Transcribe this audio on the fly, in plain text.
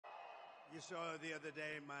You saw the other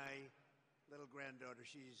day my little granddaughter.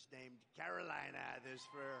 She's named Carolina. There's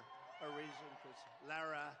for a reason, because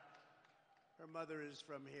Lara, her mother is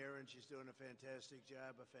from here, and she's doing a fantastic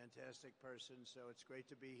job, a fantastic person. So it's great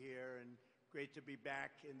to be here and great to be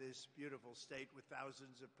back in this beautiful state with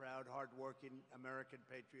thousands of proud, hardworking American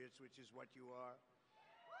patriots, which is what you are.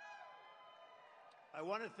 I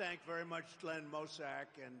want to thank very much Glenn Mosak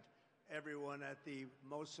and everyone at the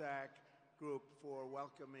Mosak Group for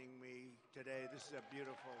welcoming me today. This is a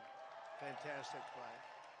beautiful, fantastic play.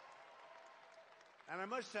 And I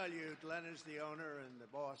must tell you, Glenn is the owner and the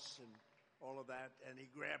boss and all of that, and he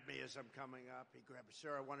grabbed me as I'm coming up. He grabbed me,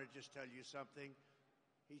 "Sir, I want to just tell you something."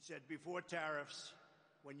 He said, "Before tariffs,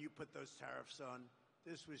 when you put those tariffs on,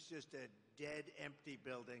 this was just a dead, empty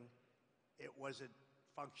building. It wasn't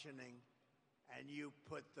functioning. And you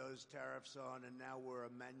put those tariffs on, and now we're a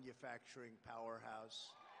manufacturing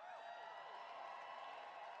powerhouse."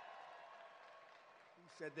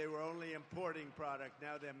 He said they were only importing product.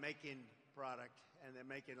 Now they're making product, and they're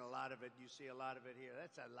making a lot of it. You see a lot of it here.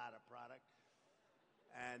 That's a lot of product.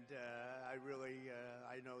 And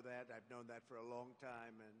I know that. I've known that for a long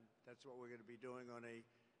time, and that's what we're going to be doing on a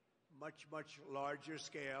much, much larger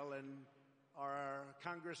scale. And our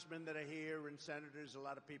congressmen that are here and senators, a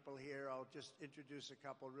lot of people here. I'll just introduce a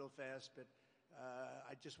couple real fast, but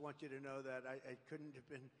I just want you to know that I couldn't have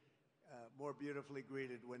been more beautifully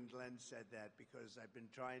greeted when Glenn said that, because I've been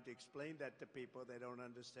trying to explain that to people. They don't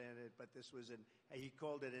understand it, but this was he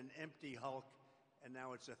called it an empty hulk, and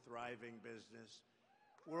now it's a thriving business.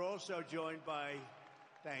 We're also joined by,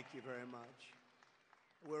 thank you very much.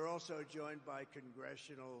 We're also joined by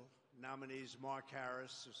congressional nominees. Mark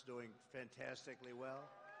Harris is doing fantastically well.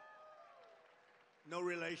 No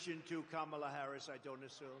relation to Kamala Harris, I don't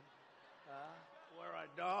assume.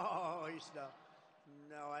 No, he's not.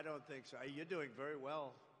 No, I don't think so. You're doing very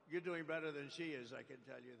well. You're doing better than she is, I can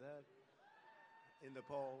tell you that, in the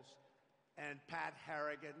polls. And Pat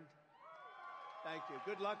Harrigan. Thank you.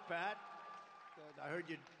 Good luck, Pat. Good. I heard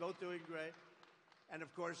you're both doing great. And,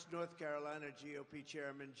 of course, North Carolina GOP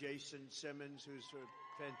Chairman Jason Simmons, who's a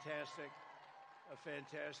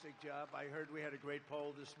fantastic job. I heard we had a great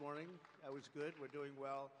poll this morning. That was good. We're doing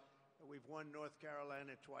well. We've won North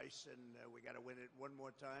Carolina twice, and we got to win it one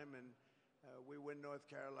more time. And we win North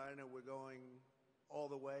Carolina, we're going all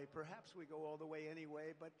the way. Perhaps we go all the way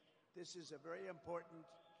anyway, but this is a very important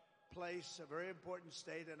place, a very important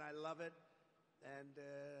state, and I love it. And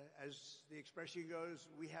as the expression goes,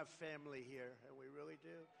 we have family here, and we really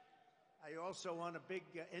do. I also own a big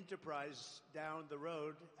enterprise down the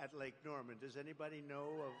road at Lake Norman. Does anybody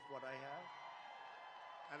know of what I have?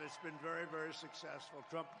 And it's been very, very successful.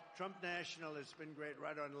 Trump National has been great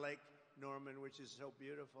right on Lake Norman, which is so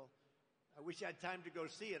beautiful. I wish I had time to go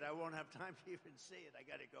see it. I won't have time to even see it. I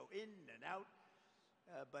got to go in and out.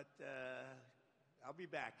 But I'll be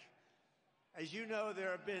back. As you know,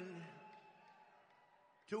 there have been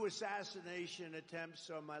 2 assassination attempts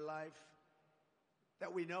on my life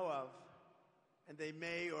that we know of, and they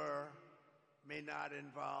may or may not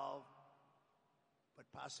involve, but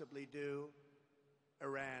possibly do,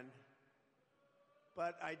 Iran.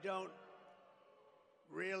 But I don't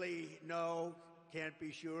really know, can't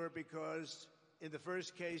be sure, because in the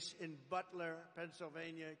first case in Butler,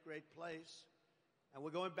 Pennsylvania, great place, and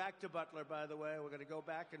we're going back to Butler, by the way. We're going to go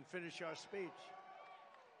back and finish our speech.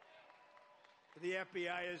 The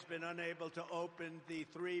FBI has been unable to open the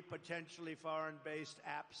 3 potentially foreign-based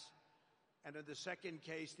apps. And in the second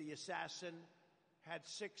case, the assassin had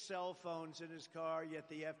 6 cell phones in his car, yet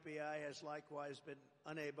the FBI has likewise been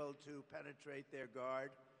unable to penetrate their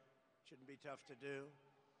guard. Shouldn't be tough to do.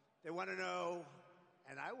 They want to know,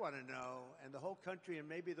 and I want to know, and the whole country and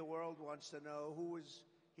maybe the world wants to know, who was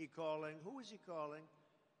he calling? Who was he calling?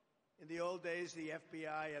 In the old days, the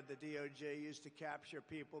FBI and the DOJ used to capture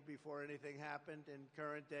people before anything happened. In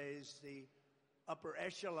current days, the upper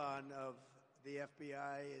echelon of the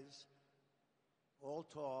FBI is all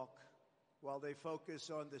talk while they focus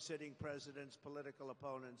on the sitting president's political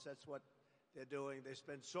opponents. That's what they're doing. They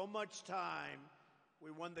spend so much time. We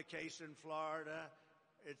won the case in Florida.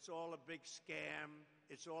 It's all a big scam.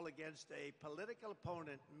 It's all against a political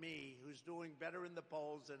opponent, me, who's doing better in the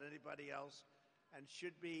polls than anybody else, and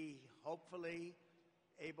should be hopefully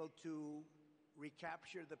able to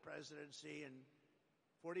recapture the presidency in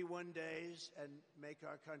 41 days and make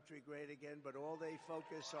our country great again. But all they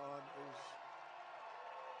focus on is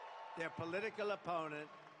their political opponent.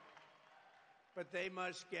 But they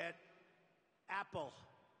must get Apple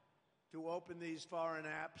to open these foreign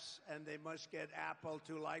apps, and they must get Apple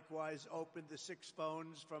to likewise open the 6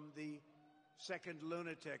 phones from the second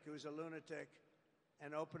lunatic, who's a lunatic,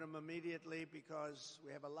 and open them immediately because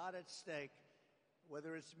we have a lot at stake,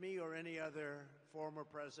 whether it's me or any other former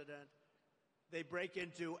president. They break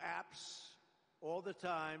into apps all the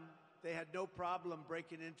time. They had no problem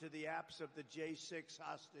breaking into the apps of the J6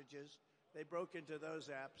 hostages. They broke into those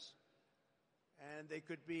apps. And they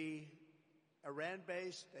could be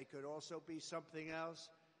Iran-based. They could also be something else.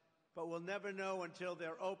 But we'll never know until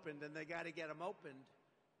they're opened, and they got to get them opened.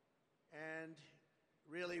 And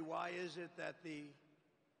really, why is it that the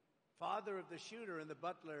father of the shooter in the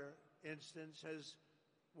Butler instance has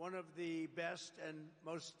one of the best and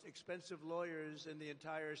most expensive lawyers in the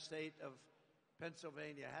entire state of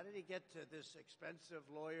Pennsylvania? How did he get to this expensive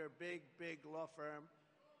lawyer, big law firm,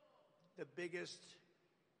 the biggest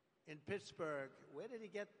in Pittsburgh? Where did he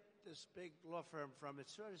get this big law firm from?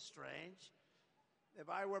 It's sort of strange. If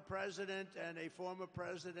I were president and a former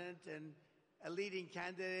president and a leading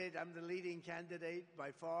candidate, I'm the leading candidate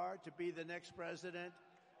by far to be the next president.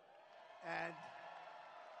 And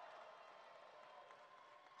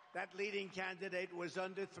that leading candidate was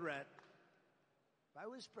under threat. If I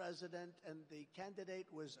was president and the candidate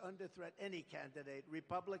was under threat, any candidate,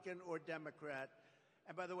 Republican or Democrat,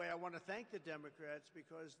 and by the way, I want to thank the Democrats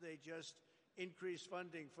because they just increased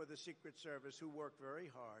funding for the Secret Service, who work very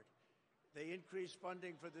hard. They increased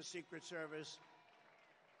funding for the Secret Service,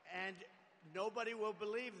 and nobody will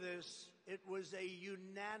believe this. It was a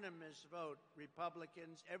unanimous vote.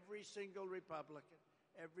 Republicans, every single Republican,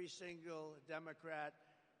 every single Democrat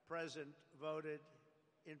present voted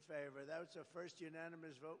in favor. That was the first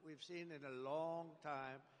unanimous vote we've seen in a long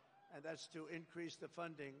time, and that's to increase the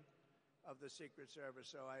funding of the Secret Service.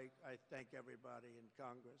 So I thank everybody in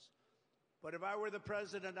Congress. But if I were the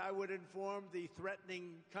president, I would inform the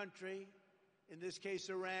threatening country, in this case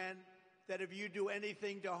Iran, that if you do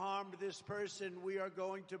anything to harm this person, we are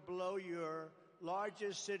going to blow your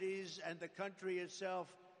largest cities and the country itself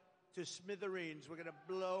to smithereens. We're going to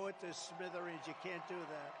blow it to smithereens. You can't do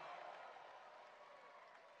that.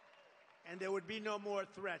 And there would be no more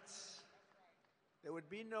threats. There would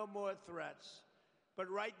be no more threats. But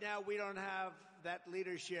right now, we don't have that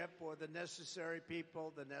leadership or the necessary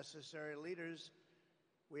people, the necessary leaders.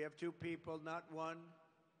 We have two people, not one.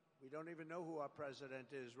 We don't even know who our president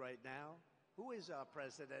is right now. Who is our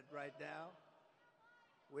president right now?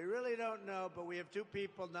 We really don't know, but we have two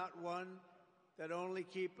people, not one, that only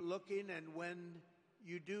keep looking. And when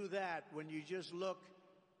you do that, when you just look,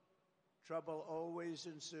 trouble always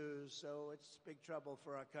ensues. So it's big trouble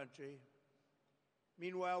for our country.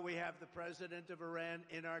 Meanwhile, we have the president of Iran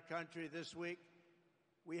in our country this week.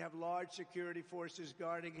 We have large security forces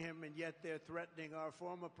guarding him, and yet they're threatening our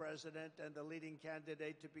former president and the leading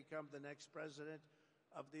candidate to become the next president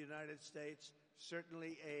of the United States.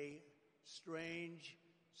 Certainly a strange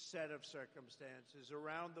set of circumstances.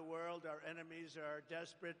 Around the world, our enemies are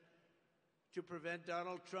desperate to prevent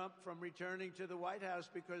Donald Trump from returning to the White House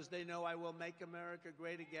because they know I will make America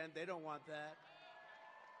great again. They don't want that.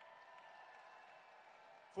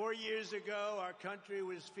 4 years ago, our country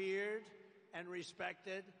was feared and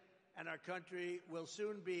respected, and our country will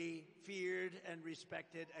soon be feared and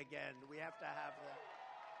respected again. We have to have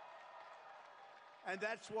that. And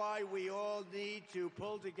that's why we all need to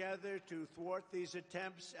pull together to thwart these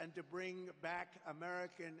attempts and to bring back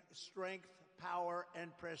American strength, power,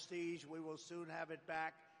 and prestige. We will soon have it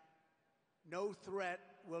back. No threat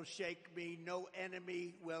will shake me. No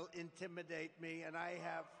enemy will intimidate me. And I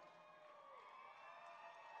have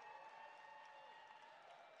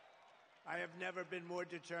never been more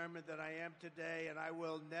determined than I am today, and I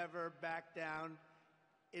will never back down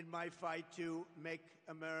in my fight to make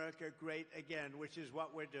America great again, which is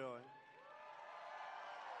what we're doing.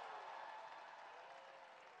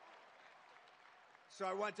 So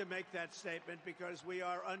I want to make that statement because we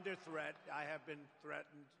are under threat. I have been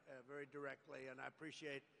threatened very directly, and I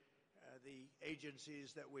appreciate the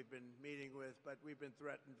agencies that we've been meeting with, but we've been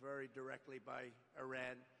threatened very directly by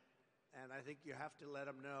Iran. And I think you have to let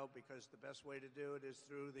them know, because the best way to do it is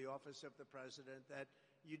through the office of the president, that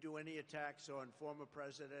you do any attacks on former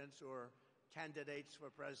presidents or candidates for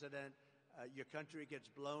president, your country gets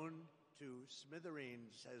blown to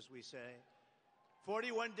smithereens, as we say.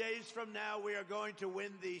 41 days from now, we are going to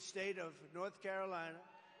win the state of North Carolina.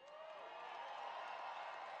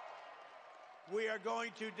 We are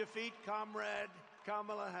going to defeat Comrade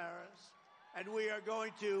Kamala Harris, and we are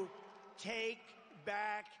going to take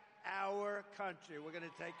back our country. We're going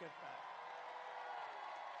to take it back.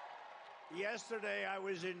 Yesterday, I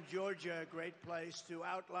was in Georgia, a great place, to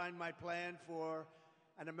outline my plan for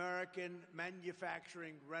an American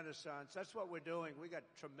manufacturing renaissance. That's what we're doing. We got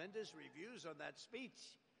tremendous reviews on that speech.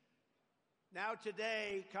 Now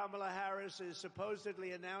today, Kamala Harris is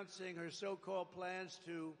supposedly announcing her so-called plans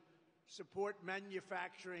to support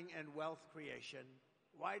manufacturing and wealth creation.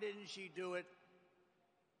 Why didn't she do it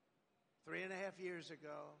 3.5 years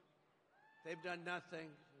ago? They've done nothing.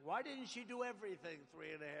 Why didn't she do everything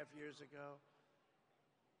 3.5 years ago?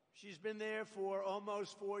 She's been there for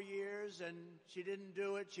almost 4 years, and she didn't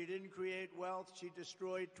do it. She didn't create wealth. She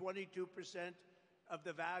destroyed 22% of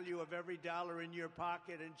the value of every dollar in your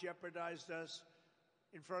pocket and jeopardized us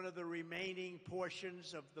in front of the remaining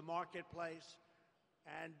portions of the marketplace.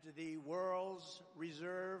 And the world's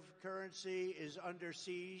reserve currency is under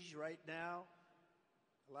siege right now.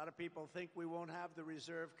 A lot of people think we won't have the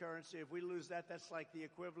reserve currency. If we lose that, that's like the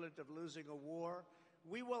equivalent of losing a war.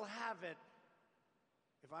 We will have it.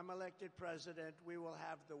 If I'm elected president, we will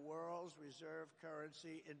have the world's reserve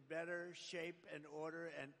currency in better shape and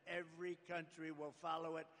order, and every country will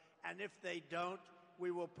follow it. And if they don't,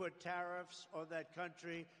 we will put tariffs on that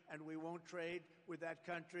country, and we won't trade with that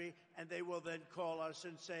country. And they will then call us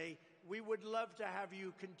and say, we would love to have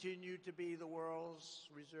you continue to be the world's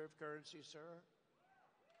reserve currency, sir.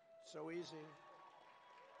 So easy.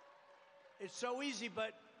 It's so easy,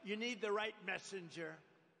 but you need the right messenger.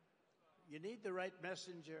 You need the right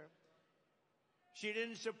messenger. She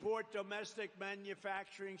didn't support domestic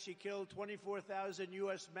manufacturing. She killed 24,000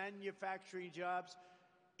 U.S. manufacturing jobs.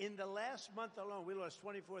 In the last month alone, we lost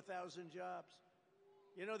 24,000 jobs.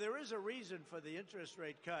 You know, there is a reason for the interest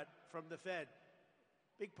rate cut from the Fed.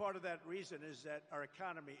 Big part of that reason is that our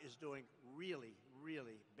economy is doing really,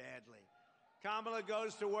 really badly. Kamala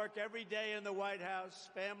goes to work every day in the White House.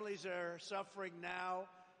 Families are suffering now.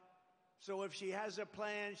 So if she has a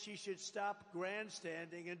plan, she should stop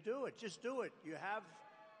grandstanding and do it. Just do it. You have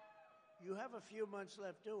a few months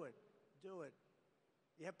left. Do it. Do it.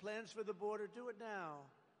 You have plans for the border? Do it now.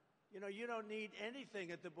 You know, you don't need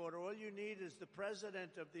anything at the border. All you need is the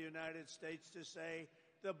President of the United States to say,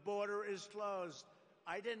 the border is closed.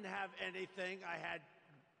 I didn't have anything. I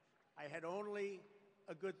had only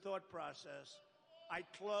a good thought process. I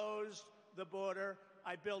closed the border.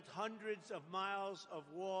 I built hundreds of miles of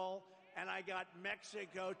wall, and I got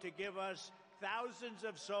Mexico to give us thousands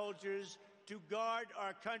of soldiers to guard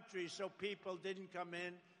our country so people didn't come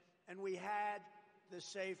in. And we had the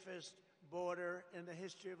safest border in the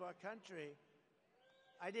history of our country.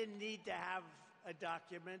 I didn't need to have a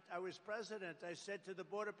document. I was president. I said to the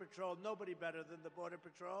Border Patrol, nobody better than the Border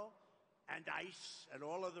Patrol and ICE and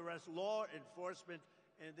all of the rest, law enforcement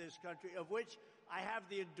in this country, of which I have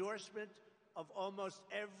the endorsement of almost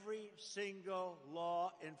every single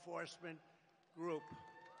law enforcement group.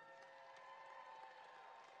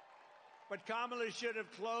 But Kamala should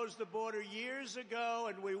have closed the border years ago,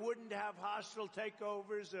 and we wouldn't have hostile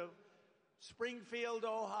takeovers of Springfield,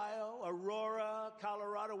 Ohio, Aurora,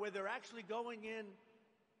 Colorado, where they're actually going in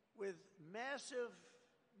with massive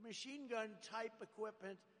machine gun type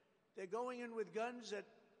equipment. They're going in with guns that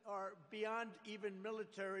are beyond even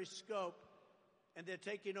military scope. And they're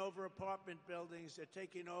taking over apartment buildings. They're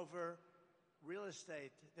taking over real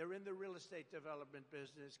estate. They're in the real estate development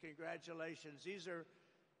business. Congratulations. These are,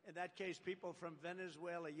 in that case, people from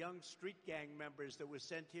Venezuela, young street gang members that were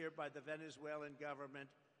sent here by the Venezuelan government.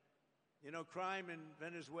 You know, crime in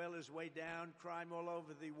Venezuela is way down. Crime all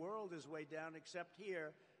over the world is way down, except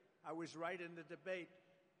here. I was right in the debate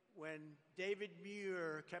when David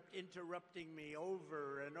Muir kept interrupting me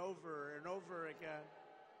over and over and over again.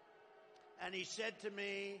 And he said to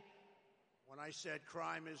me, when I said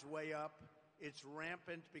crime is way up, it's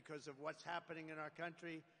rampant because of what's happening in our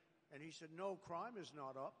country. And he said, no, crime is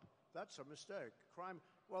not up. That's a mistake. Crime.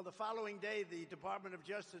 Well, the following day, the Department of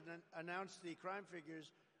Justice announced the crime figures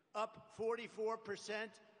up 44%,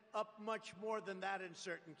 up much more than that in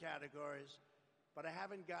certain categories. But I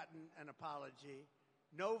haven't gotten an apology.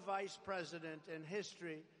 No vice president in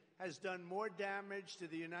history has done more damage to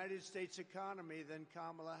the United States economy than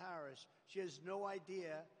Kamala Harris. She has no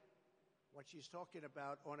idea what she's talking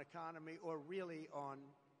about on economy or really on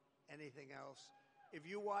anything else. If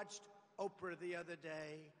you watched Oprah the other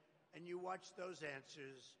day and you watched those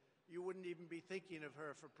answers, you wouldn't even be thinking of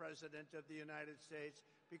her for President of the United States,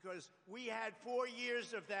 because we had 4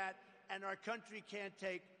 years of that, and our country can't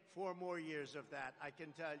take 4 more years of that, I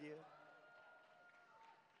can tell you.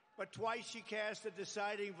 But twice she cast the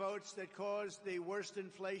deciding votes that caused the worst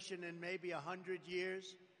inflation in maybe 100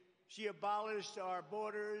 years. She abolished our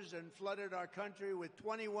borders and flooded our country with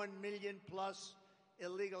 21 million plus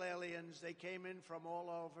illegal aliens. They came in from all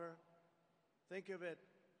over. Think of it.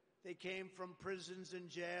 They came from prisons and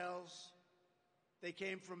jails. They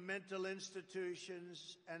came from mental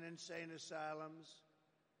institutions and insane asylums.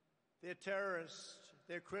 They're terrorists.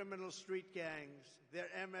 their criminal street gangs, their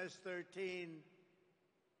MS-13.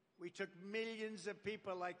 We took millions of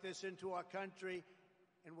people like this into our country,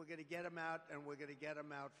 and we're going to get them out, and we're going to get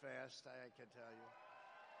them out fast, I can tell you.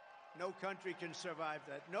 No country can survive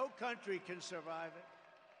that. No country can survive it.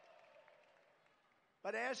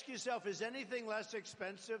 But ask yourself, is anything less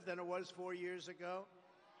expensive than it was 4 years ago?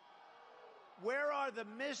 Where are the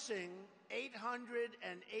missing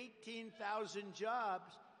 818,000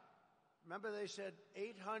 jobs? Remember they said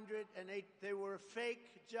 808, they were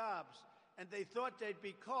fake jobs. And they thought they'd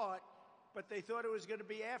be caught, but they thought it was going to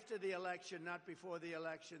be after the election, not before the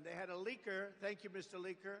election. They had a leaker, thank you, Mr.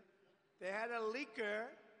 Leaker. They had a leaker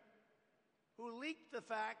who leaked the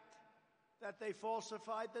fact that they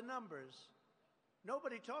falsified the numbers.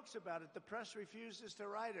 Nobody talks about it. The press refuses to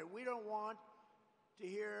write it. We don't want to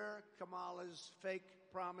hear Kamala's fake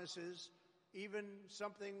promises, even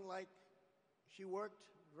something like she worked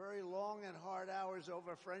very long and hard hours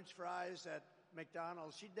over French fries at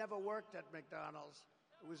McDonald's. She'd never worked at McDonald's.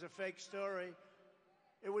 It was a fake story.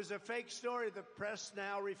 It was a fake story. The press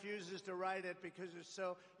now refuses to write it because it's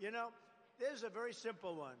so, there's a very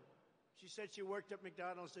simple one. She said she worked at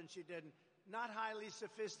McDonald's and she didn't. Not highly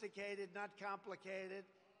sophisticated, not complicated.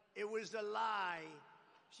 It was a lie.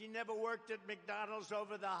 She never worked at McDonald's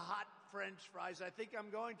over the hot French fries. I think I'm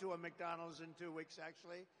going to a McDonald's in 2 weeks,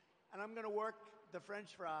 actually, and I'm going to work the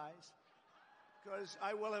French fries because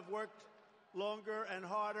I will have worked longer and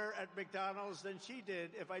harder at McDonald's than she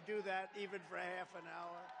did if I do that even for half an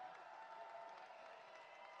hour.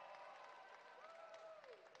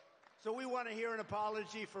 So we want to hear an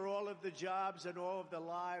apology for all of the jobs and all of the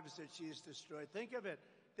lives that she's destroyed. Think of it.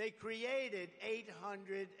 They created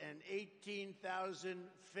 818,000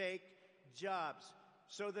 fake jobs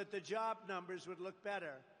so that the job numbers would look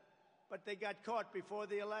better. But they got caught before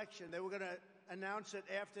the election. They were going to announce it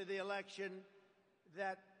after the election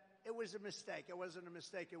that it was a mistake. It wasn't a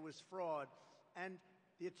mistake. It was fraud. And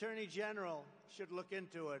the Attorney General should look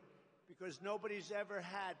into it because nobody's ever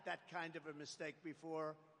had that kind of a mistake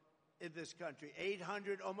before in this country.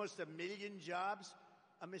 800, almost 1 million jobs,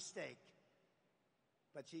 a mistake.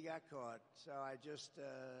 But she got caught. So I just,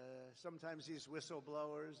 sometimes these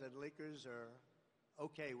whistleblowers and leakers are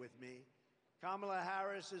okay with me. Kamala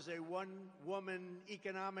Harris is a one-woman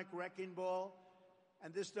economic wrecking ball.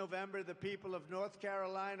 And this November, the people of North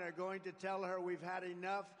Carolina are going to tell her we've had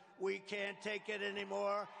enough. We can't take it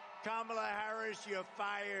anymore. Kamala Harris, you're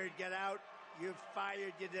fired. Get out. You're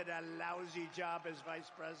fired. You did a lousy job as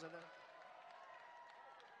vice president.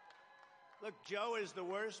 Look, Joe is the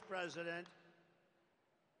worst president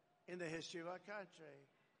in the history of our country.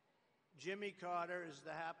 Jimmy Carter is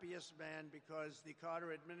the happiest man because the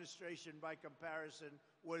Carter administration, by comparison,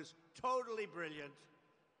 was totally brilliant.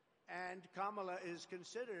 And Kamala is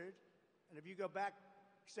considered, and if you go back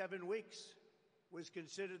 7 weeks, was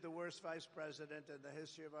considered the worst vice president in the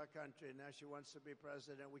history of our country. And now she wants to be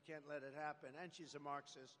president. We can't let it happen. And she's a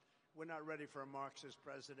Marxist. We're not ready for a Marxist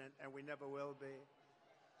president, and we never will be.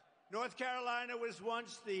 North Carolina was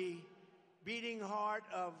once the beating heart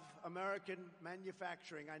of American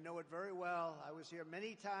manufacturing. I know it very well. I was here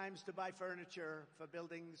many times to buy furniture for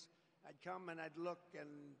buildings. I'd come and I'd look, and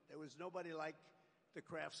there was nobody like the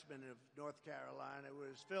craftsmen of North Carolina. It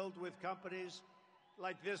was filled with companies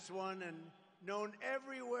like this one and known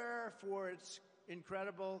everywhere for its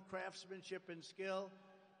incredible craftsmanship and skill.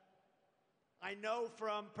 I know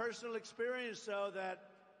from personal experience, though, that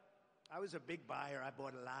I was a big buyer. I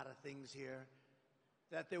bought a lot of things here.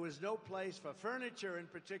 That there was no place for furniture in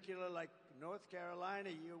particular like North Carolina.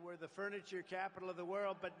 You were the furniture capital of the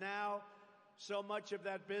world, but now so much of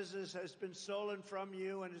that business has been stolen from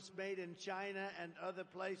you, and it's made in China and other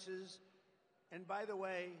places. And by the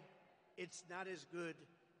way, it's not as good.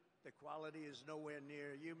 The quality is nowhere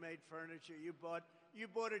near. You made furniture. You bought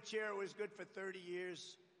a chair. It was good for 30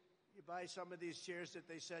 years. You buy some of these chairs that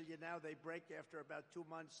they sell you now, they break after about 2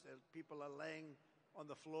 months. People are laying on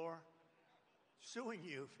the floor, suing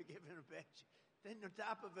you for giving a bad chair. Then on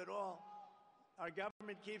top of it all, our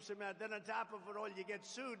government keeps them out. Then on top of it all, you get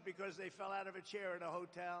sued because they fell out of a chair at a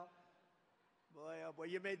hotel. Boy, oh boy,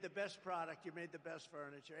 you made the best product. You made the best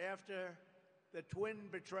furniture. After the twin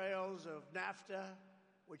betrayals of NAFTA,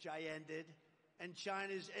 which I ended, and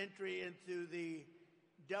China's entry into the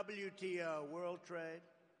WTO, World Trade,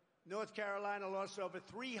 North Carolina lost over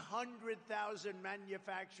 300,000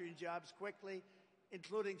 manufacturing jobs quickly,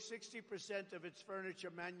 including 60% of its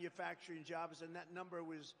furniture manufacturing jobs, and that number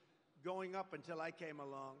was going up until I came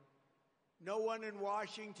along. No one in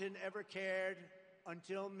Washington ever cared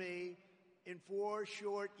until me In 4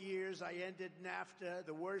 short years, I ended NAFTA,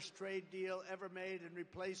 the worst trade deal ever made, and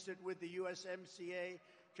replaced it with the USMCA,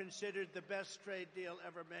 considered the best trade deal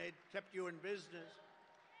ever made, kept you in business.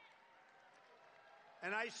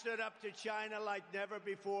 And I stood up to China like never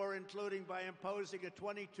before, including by imposing a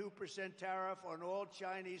 22% tariff on all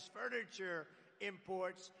Chinese furniture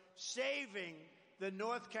imports, saving the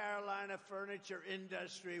North Carolina furniture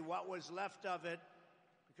industry, what was left of it,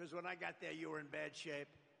 because when I got there, you were in bad shape.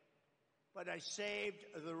 But I saved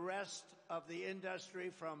the rest of the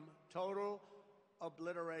industry from total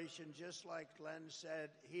obliteration, just like Glenn said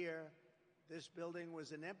here. This building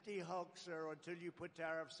was an empty hoaxer until you put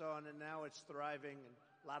tariffs on, and now it's thriving. And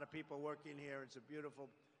a lot of people working here. It's a beautiful,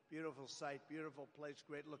 beautiful site, beautiful place,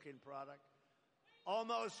 great-looking product.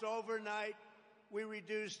 Almost overnight, we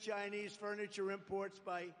reduced Chinese furniture imports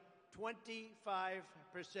by 25%.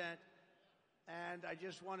 And I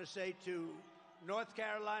just want to say to North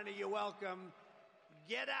Carolina, you're welcome.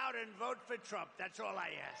 Get out and vote for Trump. That's all I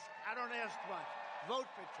ask. I don't ask much. Vote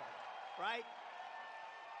for Trump, right?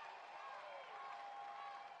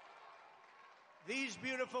 These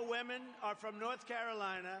beautiful women are from North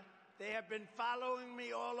Carolina. They have been following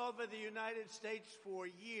me all over the United States for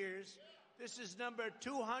years. This is number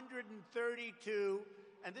 232,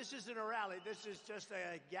 and this isn't a rally. This is just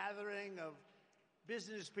a gathering of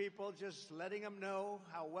business people, just letting them know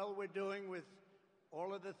how well we're doing with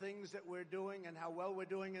all of the things that we're doing and how well we're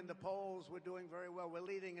doing in the polls. We're doing very well. We're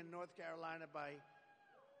leading in North Carolina by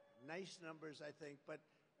nice numbers, I think, but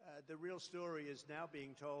the real story is now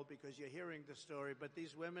being told because you're hearing the story. But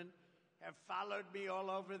these women have followed me all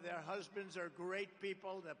over. Their husbands are great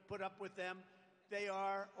people that put up with them. They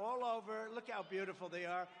are all over. Look how beautiful they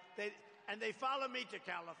are. And they follow me to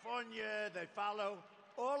California. They follow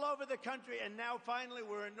all over the country. And now finally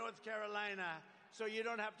we're in North Carolina, so you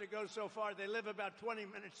don't have to go so far. They live about 20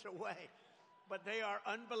 minutes away. But they are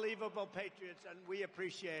unbelievable patriots, and we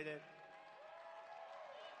appreciate it.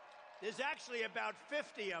 There's actually about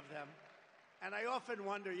 50 of them, and I often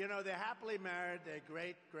wonder, you know, they're happily married. They're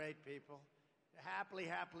great, great people. They're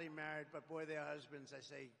happily married, but boy, their husbands, I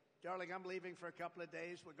say, darling, I'm leaving for a couple of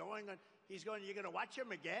days. We're going on. He's going, you're going to watch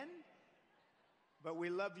him again? But we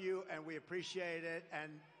love you, and we appreciate it.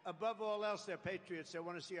 And above all else, they're patriots. They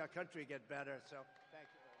want to see our country get better. So thank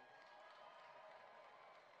you very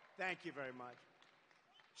much. Thank you very much.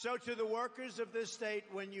 So to the workers of this state,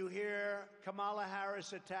 when you hear Kamala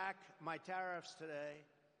Harris attack my tariffs today,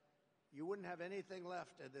 you wouldn't have anything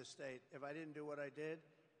left in this state if I didn't do what I did.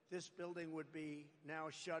 This building would be now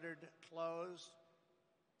shuttered, closed,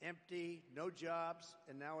 empty, no jobs,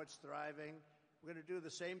 and now it's thriving. We're going to do the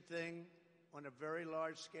same thing on a very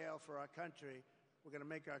large scale for our country. We're going to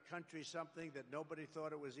make our country something that nobody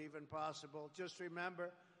thought it was even possible. Just remember,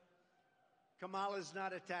 Kamala's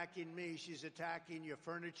not attacking me. She's attacking your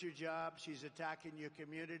furniture jobs. She's attacking your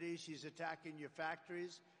communities. She's attacking your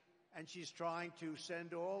factories. And she's trying to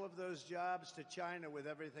send all of those jobs to China with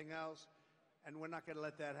everything else. And we're not going to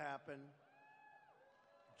let that happen.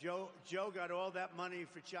 Joe got all that money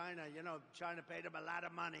for China. You know, China paid him a lot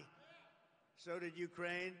of money. So did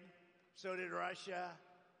Ukraine. So did Russia.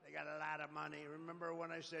 They got a lot of money. Remember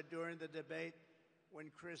when I said during the debate,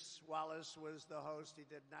 when Chris Wallace was the host, he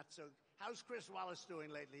did not so. How's Chris Wallace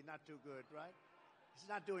doing lately? Not too good, right? He's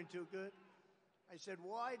not doing too good. I said,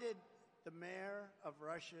 why did the mayor of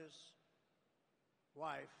Russia's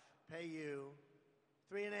wife pay you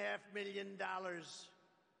 $3.5 million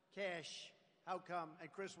cash? How come?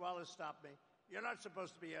 And Chris Wallace stopped me. You're not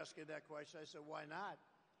supposed to be asking that question. I said, why not?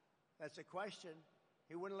 That's a question.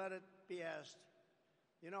 He wouldn't let it be asked.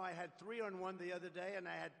 You know, I had 3-on-1 the other day, and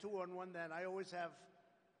I had 2-on-1 then. I always have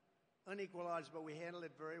unequal odds, but we handled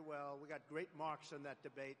it very well. We got great marks on that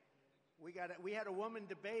debate. We had a woman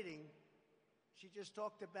debating. She just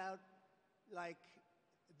talked about, like,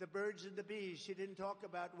 the birds and the bees. She didn't talk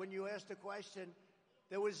about, when you asked a question,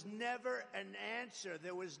 there was never an answer.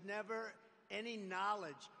 There was never any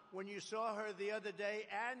knowledge. When you saw her the other day,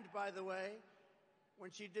 and, by the way,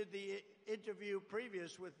 when she did the interview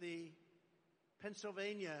previous with the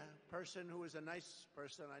Pennsylvania person who was a nice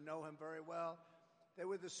person, I know him very well, they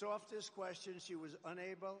were the softest questions. She was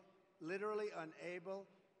unable, literally unable,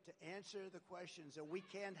 to answer the questions. And we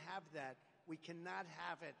can't have that. We cannot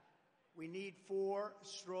have it. We need 4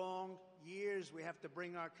 strong years. We have to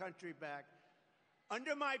bring our country back.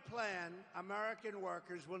 Under my plan, American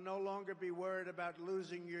workers will no longer be worried about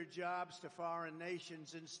losing your jobs to foreign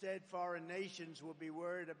nations. Instead, foreign nations will be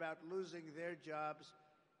worried about losing their jobs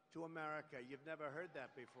to America. You've never heard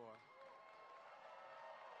that before.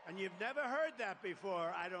 And you've never heard that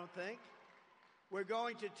before, I don't think. We're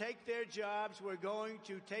going to take their jobs, we're going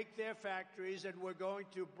to take their factories, and we're going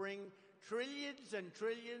to bring trillions and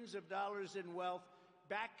trillions of dollars in wealth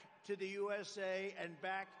back to the USA and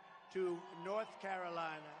back to North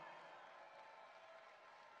Carolina.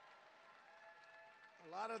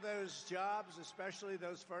 A lot of those jobs, especially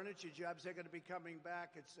those furniture jobs, they're going to be coming back.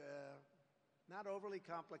 It's not overly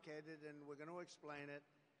complicated, and we're going to explain it.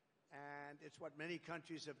 And it's what many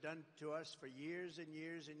countries have done to us for years and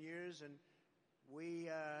years and years, and we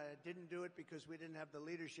didn't do it because we didn't have the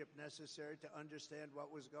leadership necessary to understand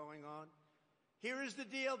what was going on. Here is the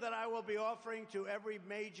deal that I will be offering to every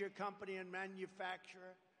major company and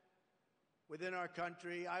manufacturer within our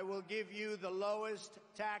country. I will give you the lowest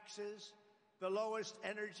taxes, the lowest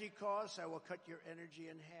energy costs. I will cut your energy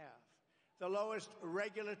in half. The lowest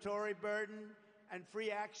regulatory burden and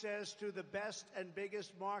free access to the best and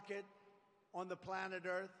biggest market on the planet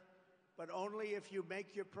Earth, but only if you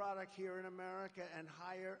make your product here in America and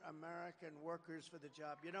hire American workers for the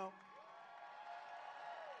job. You know,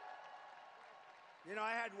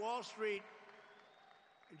 I had Wall Street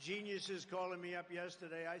geniuses calling me up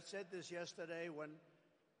yesterday. I said this yesterday when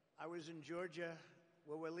I was in Georgia,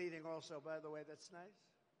 where we're leading also, by the way. That's nice,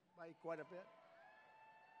 by quite a bit.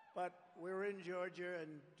 But we're in Georgia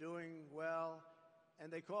and doing well.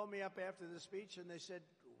 And they called me up after the speech and they said,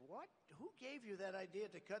 "What? Who gave you that idea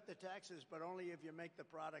to cut the taxes, but only if you make the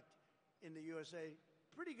product in the USA?"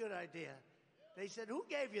 Pretty good idea. They said, "Who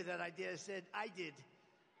gave you that idea?" I said, "I did.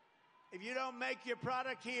 If you don't make your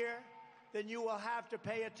product here, then you will have to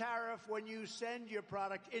pay a tariff when you send your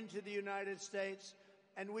product into the United States,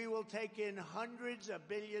 and we will take in hundreds of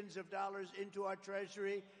billions of dollars into our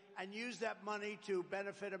treasury and use that money to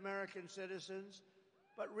benefit American citizens.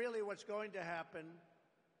 But really what's going to happen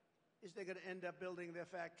is they're going to end up building their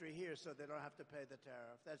factory here so they don't have to pay the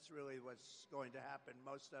tariff. That's really what's going to happen,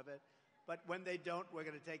 most of it. But when they don't, we're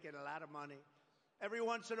going to take in a lot of money. Every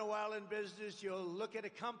once in a while in business, you'll look at a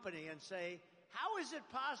company and say, how is it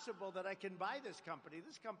possible that I can buy this company?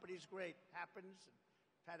 This company's great. Happens.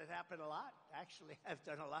 I've had it happen a lot. Actually, I've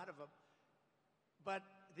done a lot of them. But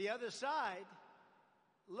the other side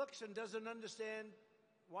looks and doesn't understand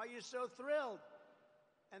why you're so thrilled.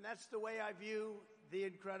 And that's the way I view the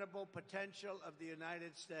incredible potential of the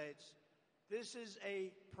United States. This is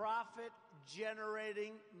a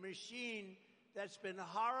profit-generating machine that's been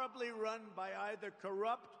horribly run by either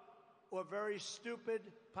corrupt or very stupid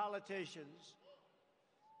politicians.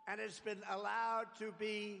 And it's been allowed to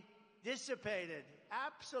be dissipated,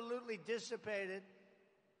 absolutely dissipated.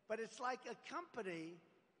 But it's like a company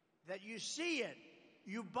that you see it,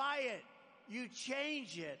 you buy it, you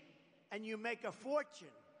change it, and you make a fortune.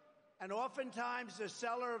 And oftentimes the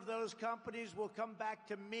seller of those companies will come back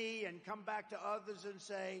to me and come back to others and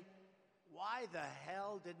say, why the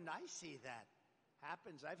hell didn't I see that?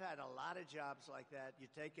 Happens. I've had a lot of jobs like that. You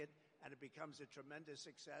take it and it becomes a tremendous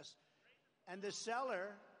success. And the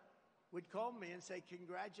seller would call me and say,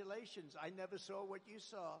 congratulations, I never saw what you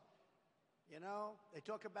saw. You know, they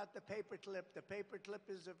talk about the paperclip. The paperclip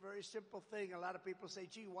is a very simple thing. A lot of people say,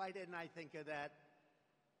 gee, why didn't I think of that?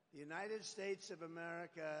 The United States of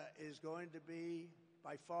America is going to be,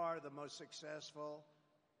 by far, the most successful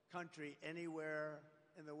country anywhere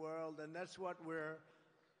in the world. And that's what we're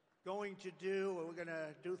going to do. We're going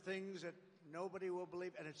to do things that nobody will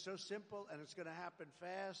believe. And it's so simple, and it's going to happen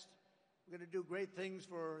fast. We're going to do great things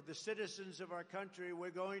for the citizens of our country. We're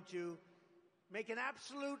going to make an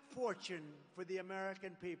absolute fortune for the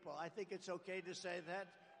American people. I think it's okay to say that.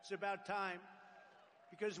 It's about time.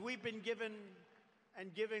 Because we've been given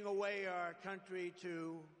and giving away our country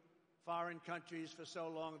to foreign countries for so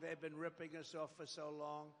long. They've been ripping us off for so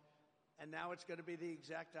long. And now it's going to be the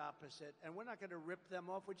exact opposite. And we're not going to rip them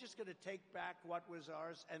off. We're just going to take back what was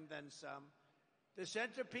ours and then some. The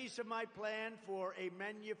centerpiece of my plan for a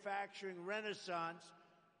manufacturing renaissance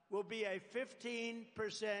will be a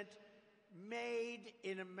 15% made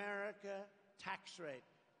in America tax rate.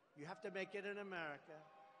 You have to make it in America.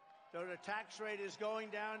 So the tax rate is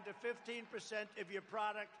going down to 15% if your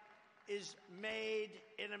product is made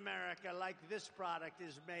in America, like this product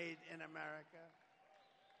is made in America.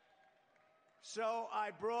 So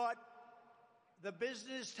I brought the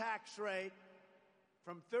business tax rate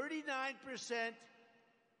from 39%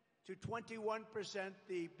 to 21%,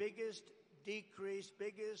 the biggest decrease,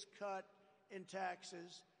 biggest cut in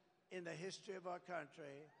taxes in the history of our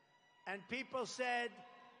country. And people said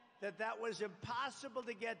that was impossible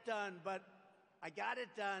to get done, but I got it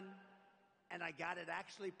done, and I got it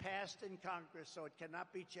actually passed in Congress, so it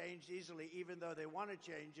cannot be changed easily, even though they want to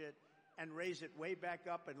change it and raise it way back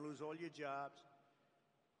up and lose all your jobs.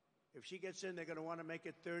 If she gets in, they're going to want to make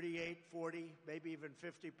it 38, 40, maybe even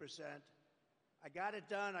 50%. I got it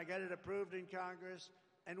done. I got it approved in Congress.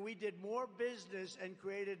 And we did more business and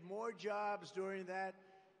created more jobs during that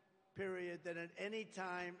period than at any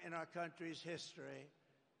time in our country's history.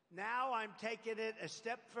 Now I'm taking it a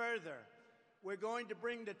step further. We're going to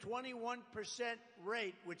bring the 21%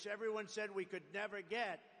 rate, which everyone said we could never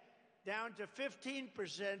get, down to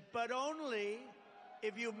 15%, but only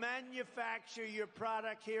if you manufacture your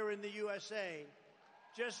product here in the USA,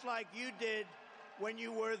 just like you did when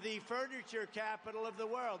you were the furniture capital of the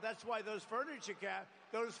world. That's why those furniture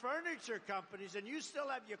companies, and you still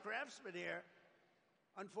have your craftsmen here,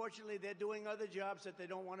 unfortunately, they're doing other jobs that they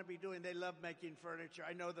don't want to be doing. They love making furniture.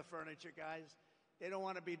 I know the furniture guys. They don't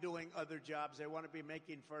want to be doing other jobs. They want to be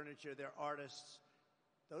making furniture. They're artists.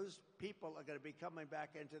 Those people are going to be coming back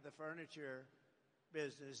into the furniture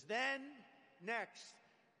business. Then, next,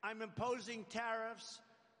 I'm imposing tariffs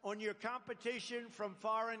on your competition from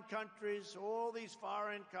foreign countries, all these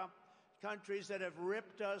foreign countries that have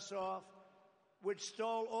ripped us off, which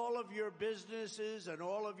stole all of your businesses and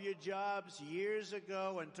all of your jobs years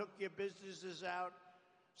ago and took your businesses out,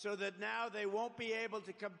 so that now they won't be able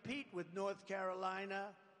to compete with North Carolina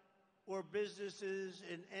or businesses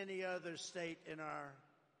in any other state in our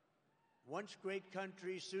once great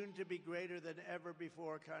country, soon to be greater than ever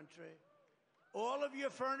before country. All of your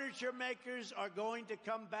furniture makers are going to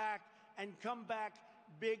come back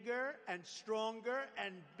bigger and stronger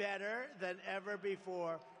and better than ever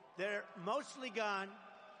before. They're mostly gone.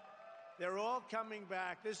 They're all coming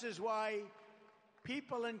back. This is why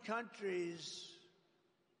people in countries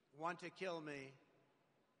want to kill me.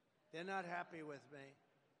 They're not happy with me.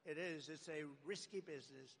 It's a risky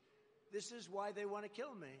business. This is why they want to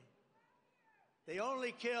kill me. They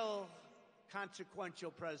only kill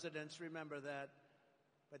consequential presidents, remember that.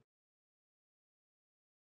 But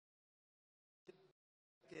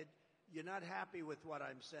you're not happy with what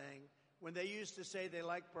I'm saying. When they used to say they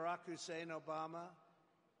like Barack Hussein Obama,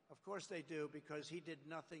 of course they do, because he did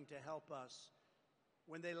nothing to help us.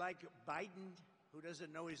 When they like Biden, who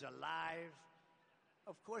doesn't know he's alive,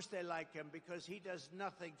 of course they like him, because he does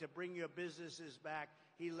nothing to bring your businesses back.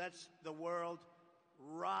 He lets the world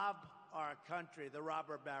rob our country, the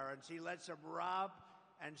robber barons. He lets them rob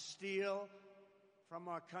and steal from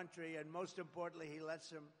our country, and most importantly, he lets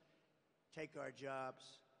them take our jobs.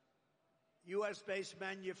 U.S.-based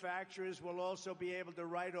manufacturers will also be able to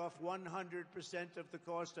write off 100% of the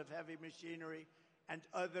cost of heavy machinery and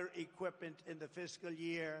other equipment in the fiscal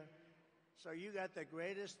year. So you got the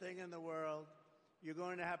greatest thing in the world. You're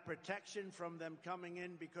going to have protection from them coming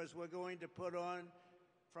in, because we're going to put on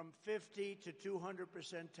from 50 to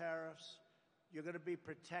 200% tariffs. You're going to be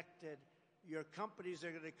protected. Your companies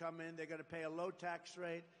are going to come in. They're going to pay a low tax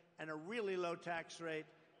rate and a really low tax rate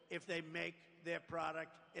if they make their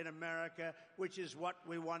product in America, which is what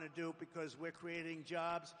we want to do, because we're creating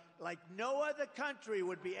jobs like no other country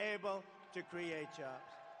would be able to create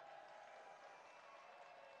jobs.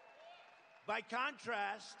 By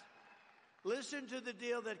contrast, listen to the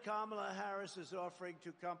deal that Kamala Harris is offering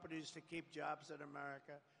to companies to keep jobs in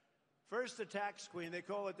America. First, the tax queen, they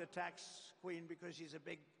call it the tax queen because she's a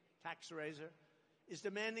big tax raiser, is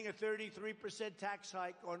demanding a 33% tax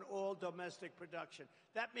hike on all domestic production.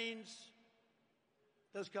 That means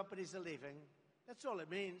those companies are leaving. That's all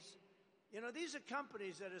it means. You know, these are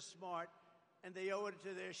companies that are smart, and they owe it to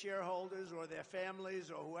their shareholders or their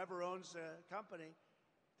families or whoever owns the company.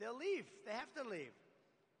 They'll leave. They have to leave.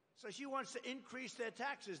 So she wants to increase their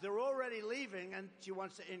taxes. They're already leaving, and she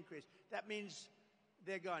wants to increase. That means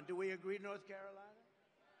they're gone. Do we agree, North Carolina?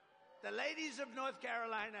 The ladies of North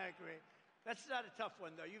Carolina agree. That's not a tough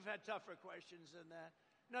one, though. You've had tougher questions than that.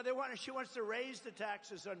 No, she wants to raise the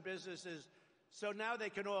taxes on businesses, so now they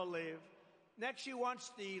can all leave. Next, she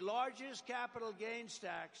wants the largest capital gains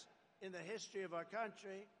tax in the history of our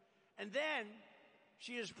country. And then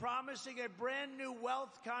she is promising a brand new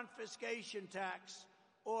wealth confiscation tax,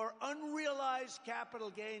 or unrealized capital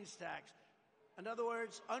gains tax. In other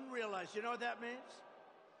words, unrealized. You know what that means?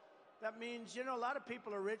 That means, a lot of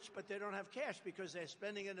people are rich, but they don't have cash because they're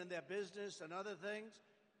spending it in their business and other things.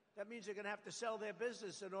 That means they're going to have to sell their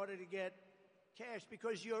business in order to get cash,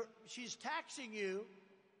 because she's taxing you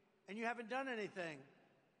and you haven't done anything.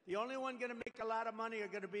 The only one going to make a lot of money are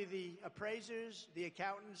going to be the appraisers, the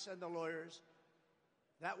accountants, and the lawyers.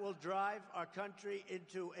 That will drive our country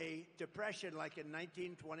into a depression like in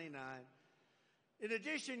 1929. In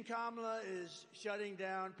addition, Kamala is shutting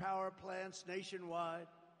down power plants nationwide,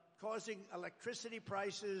 causing electricity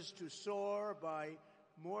prices to soar by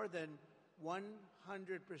more than 100%.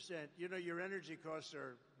 You know, your energy costs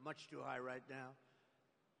are much too high right now.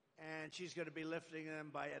 and she's going to be lifting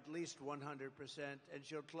them by at least 100%, and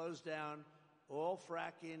she'll close down all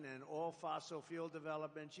fracking and all fossil fuel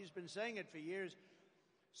development. She's been saying it for years.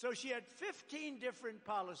 So she had 15 different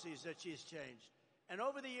policies that she's changed. And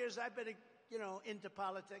over the years, I've been, into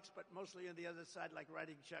politics, but mostly on the other side, like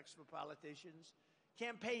writing checks for politicians.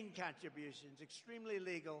 Campaign contributions, extremely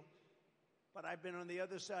legal, but I've been on the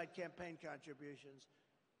other side, campaign contributions.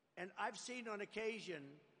 And I've seen on occasion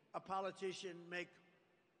a politician make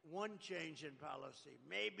one change in policy,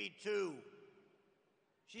 maybe two.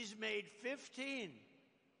 She's made 15.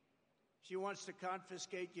 She wants to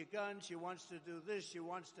confiscate your guns. She wants to do this. She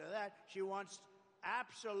wants to that. She wants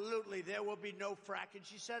absolutely there will be no fracking.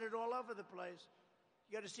 She said it all over the place.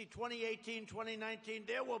 You got to see 2018, 2019,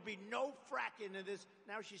 there will be no fracking in this.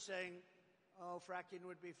 Now she's saying, oh, fracking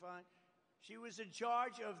would be fine. She was in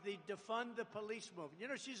charge of the defund the police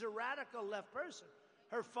movement. She's a radical left person.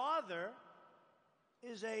 Her father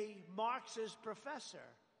is a Marxist professor.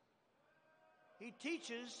 He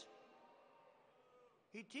teaches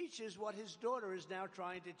what his daughter is now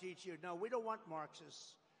trying to teach you. No, we don't want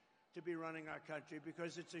Marxists to be running our country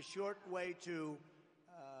because it's a short way to,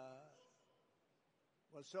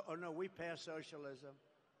 we passed socialism.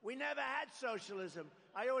 We never had socialism.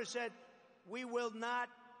 I always said, we will not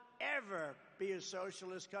ever be a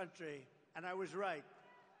socialist country. And I was right,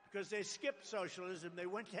 because they skipped socialism. They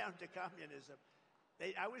went down to communism.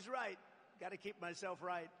 I was right. Got to keep myself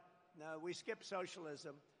right. No, we skipped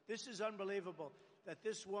socialism. This is unbelievable that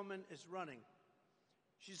this woman is running.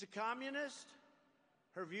 She's a communist.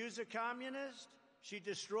 Her views are communist. She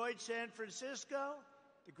destroyed San Francisco.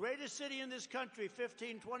 The greatest city in this country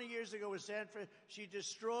 15, 20 years ago was San Francisco. She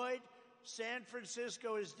destroyed San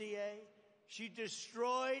Francisco as DA. She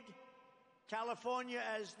destroyed California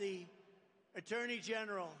as the Attorney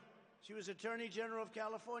General. She was Attorney General of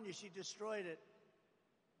California. She destroyed it.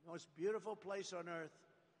 Most beautiful place on earth.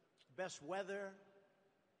 Best weather,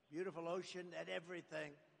 beautiful ocean, and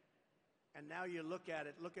everything. And now you look at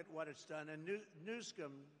it, look at what it's done. And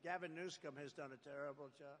Gavin Newsom has done a terrible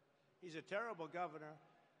job. He's a terrible governor.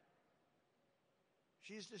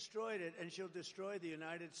 She's destroyed it, and she'll destroy the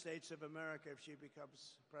United States of America if she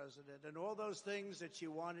becomes president. And all those things that she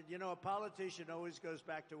wanted. A politician always goes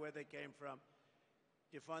back to where they came from.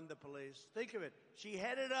 Defund the police. Think of it. She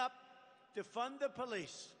headed up defund the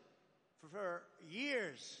police for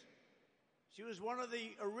years. She was one of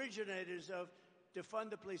the originators of defund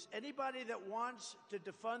the police. Anybody that wants to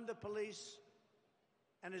defund the police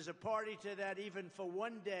and is a party to that even for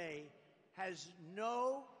one day has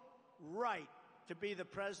no right to be the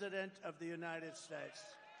President of the United States.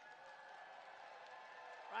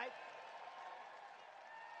 Right?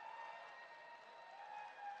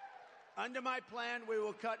 Under my plan, we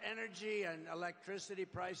will cut energy and electricity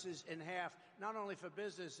prices in half, not only for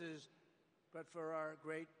businesses, but for our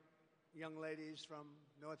great young ladies from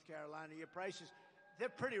North Carolina. Your prices, they're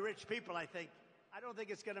pretty rich people, I think. I don't think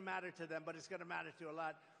it's going to matter to them, but it's going to matter to a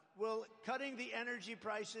lot. Will cutting the energy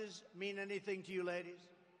prices mean anything to you ladies?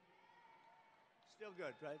 Still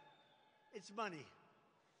good, right? It's money.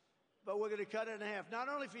 But we're going to cut it in half, not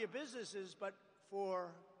only for your businesses, but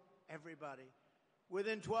for everybody.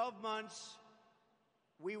 Within 12 months,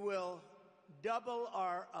 we will double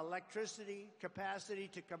our electricity capacity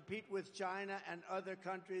to compete with China and other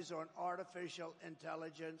countries on artificial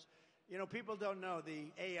intelligence. People don't know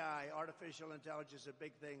the AI, artificial intelligence, is a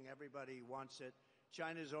big thing. Everybody wants it.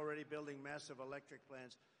 China's already building massive electric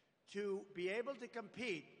plants. To be able to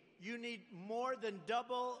compete, you need more than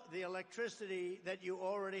double the electricity that you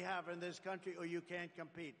already have in this country, or you can't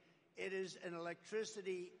compete. It is an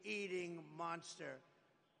electricity-eating monster.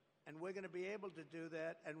 And we're going to be able to do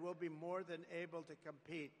that, and we'll be more than able to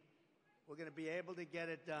compete. We're going to be able to get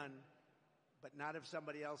it done, but not if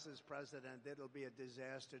somebody else is president. It'll be a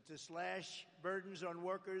disaster. To slash burdens on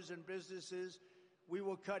workers and businesses, we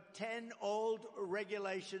will cut 10 old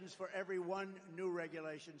regulations for every one new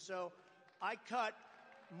regulation. So I cut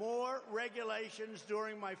more regulations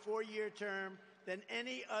during my 4-year term than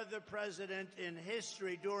any other president in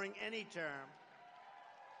history during any term.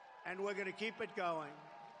 And we're going to keep it going.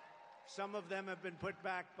 Some of them have been put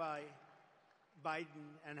back by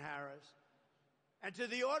Biden and Harris. And to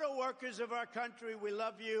the auto workers of our country, we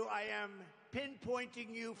love you. I am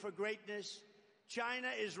pinpointing you for greatness. China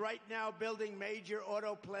is right now building major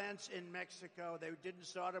auto plants in Mexico. They didn't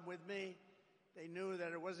start them with me. They knew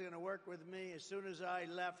that it wasn't going to work with me. As soon as I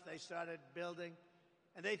left, they started building.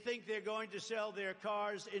 And they think they're going to sell their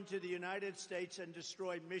cars into the United States and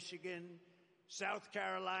destroy Michigan, South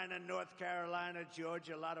Carolina, North Carolina,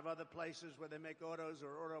 Georgia, a lot of other places where they make autos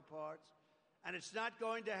or auto parts. And it's not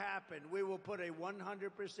going to happen. We will put a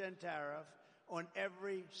 100% tariff on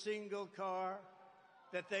every single car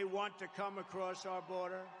that they want to come across our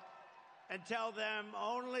border, and tell them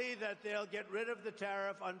only that they'll get rid of the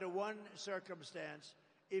tariff under one circumstance: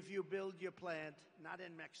 if you build your plant, not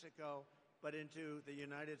in Mexico, but into the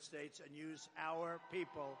United States, and use our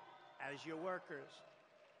people as your workers.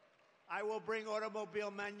 I will bring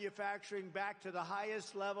automobile manufacturing back to the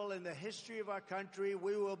highest level in the history of our country.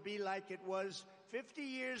 We will be like it was 50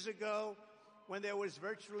 years ago when there was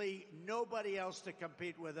virtually nobody else to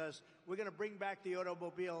compete with us. We're going to bring back the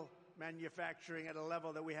automobile manufacturing at a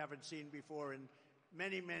level that we haven't seen before in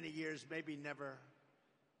many, many years, maybe never.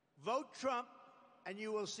 Vote Trump, and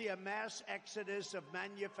you will see a mass exodus of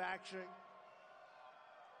manufacturing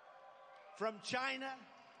from China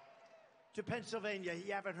to Pennsylvania.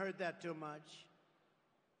 You haven't heard that too much.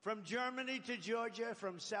 From Germany to Georgia,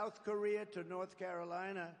 from South Korea to North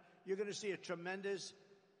Carolina, you're going to see a tremendous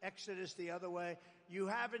exodus the other way. You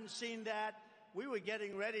haven't seen that. We were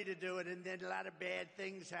getting ready to do it, and then a lot of bad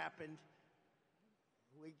things happened.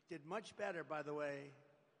 We did much better, by the way,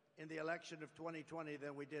 in the election of 2020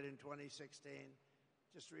 than we did in 2016.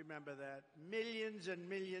 Just remember that. Millions and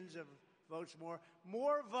millions of votes more.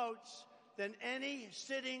 More votes than any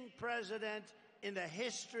sitting president in the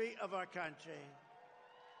history of our country.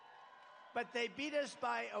 But they beat us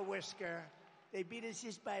by a whisker. They beat us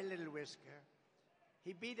just by a little whisker.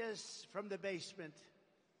 He beat us from the basement.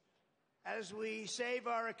 As we save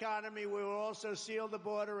our economy, we will also seal the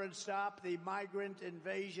border and stop the migrant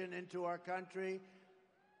invasion into our country.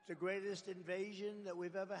 It's the greatest invasion that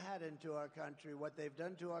we've ever had into our country. What they've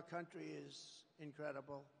done to our country is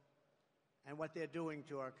incredible, and what they're doing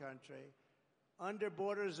to our country. Under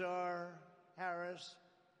Border Czar Harris,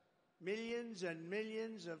 millions and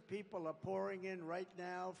millions of people are pouring in right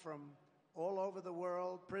now from all over the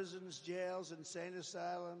world: prisons, jails, insane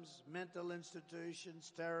asylums, mental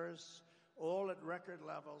institutions, terrorists, all at record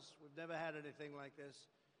levels. We've never had anything like this.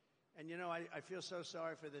 And, you know, I feel so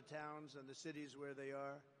sorry for the towns and the cities where they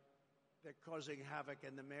are. They're causing havoc,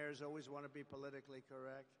 and the mayors always want to be politically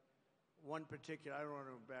correct. One particular, I don't want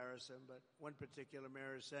to embarrass him, but one particular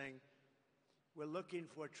mayor is saying, we're looking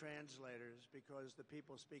for translators because the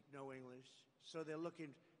people speak no English. So they're looking,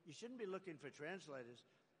 you shouldn't be looking for translators.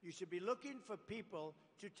 You should be looking for people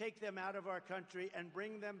to take them out of our country and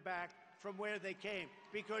bring them back from where they came,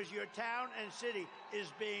 because your town and city is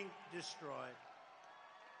being destroyed.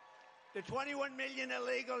 The 21 million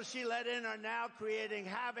illegals she let in are now creating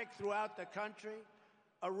havoc throughout the country.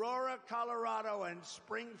 Aurora, Colorado, and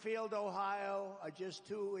Springfield, Ohio are just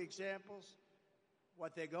two examples.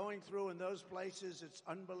 What they're going through in those places, it's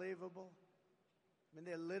unbelievable. I mean,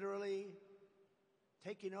 they're literally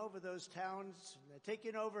taking over those towns. They're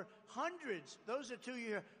taking over hundreds, those are 2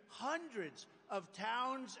 years, hundreds of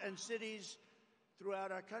towns and cities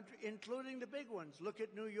throughout our country, including the big ones. Look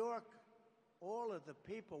at New York. All of the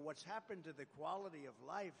people, what's happened to the quality of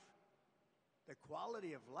life. The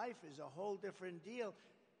quality of life is a whole different deal.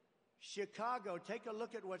 Chicago, take a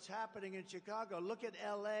look at what's happening in Chicago. Look at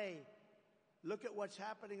L.A. Look at what's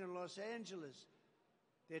happening in Los Angeles.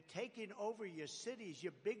 They're taking over your cities,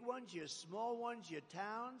 your big ones, your small ones, your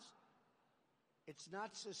towns. It's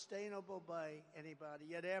not sustainable by anybody.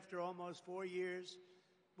 Yet after almost 4 years,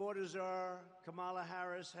 Border Czar Kamala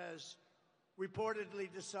Harris has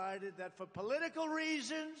reportedly decided that for political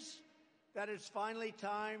reasons, that it's finally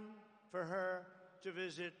time for her to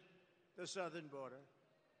visit the southern border.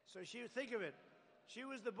 So think of it. She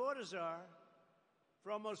was the border czar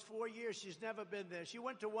for almost 4 years. She's never been there. She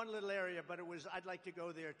went to one little area, but I'd like to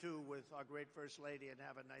go there too with our great First Lady and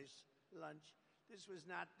have a nice lunch. This was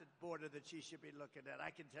not the border that she should be looking at.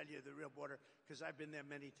 I can tell you the real border because I've been there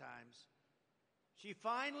many times. She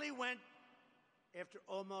finally went after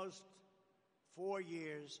almost 4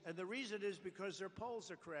 years. And the reason is because her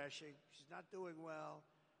polls are crashing. She's not doing well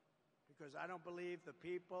because I don't believe the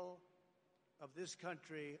people of this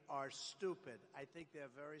country are stupid. I think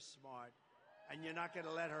they're very smart. And you're not going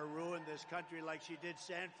to let her ruin this country like she did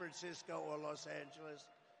San Francisco or Los Angeles.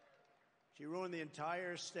 She ruined the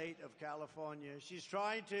entire state of California. She's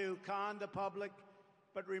trying to con the public,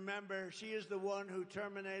 but remember, she is the one who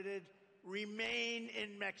terminated Remain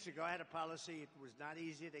in Mexico. I had a policy. It was not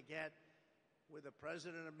easy to get with the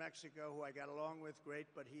president of Mexico, who I got along with great,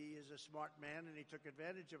 but he is a smart man, and he took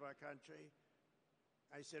advantage of our country.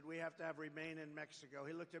 I said, we have to have Remain in Mexico.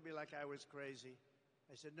 He looked at me like I was crazy.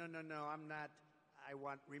 I said, no, I'm not. I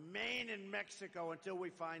want Remain in Mexico until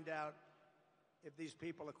we find out if these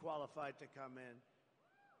people are qualified to come in.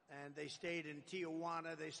 And they stayed in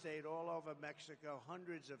Tijuana. They stayed all over Mexico,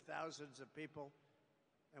 hundreds of thousands of people.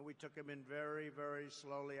 and we took them in very, very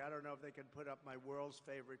slowly. I don't know if they can put up my world's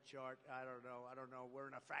favorite chart. I don't know. We're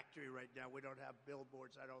in a factory right now. We don't have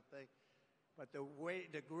billboards, I don't think. But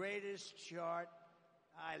the greatest chart,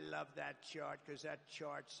 I love that chart because that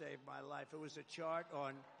chart saved my life. It was a chart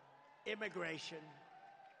on immigration.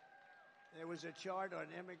 There was a chart on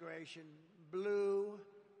immigration, blue,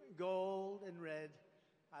 gold, and red.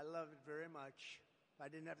 I love it very much. If I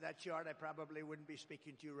didn't have that chart, I probably wouldn't be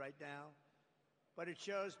speaking to you right now. But it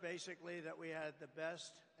shows basically that we had the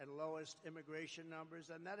best and lowest immigration numbers,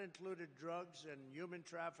 and that included drugs and human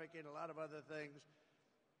trafficking, a lot of other things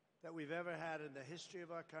that we've ever had in the history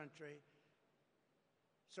of our country.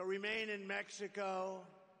 So remain in Mexico.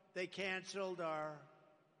 They canceled our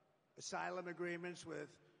asylum agreements with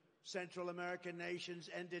Central American nations,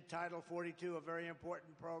 ended Title 42, a very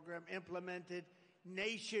important program, implemented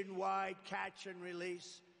nationwide catch and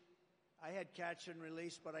release. I had catch and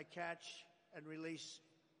release, but I catch and release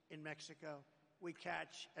in Mexico. We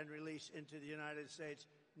catch and release into the United States,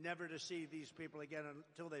 never to see these people again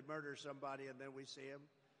until they murder somebody, and then we see them.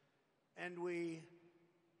 And we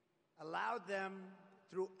allowed them,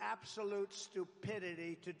 through absolute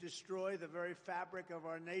stupidity, to destroy the very fabric of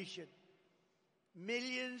our nation.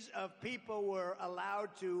 Millions of people were allowed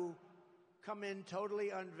to come in totally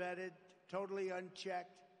unvetted, totally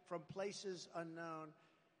unchecked, from places unknown.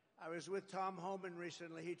 I was with Tom Homan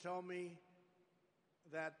recently. He told me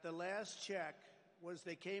that the last check was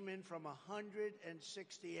they came in from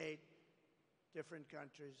 168 different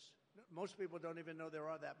countries. Most people don't even know there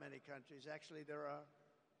are that many countries. Actually, there are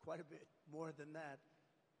quite a bit more than that.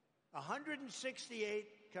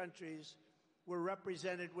 168 countries were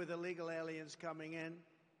represented with illegal aliens coming in.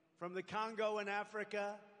 From the Congo in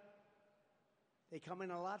Africa, they come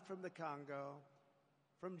in a lot from the Congo.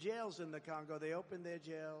 From jails in the Congo, they opened their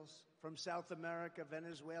jails. From South America,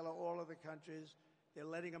 Venezuela, all of the countries, they're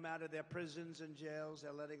letting them out of their prisons and jails.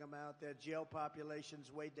 They're letting them out. Their jail population's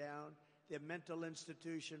way down. Their mental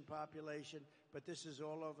institution population. But this is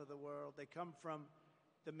all over the world. They come from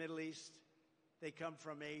the Middle East. They come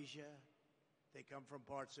from Asia. They come from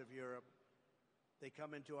parts of Europe. They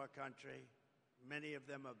come into our country. Many of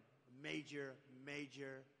them are major,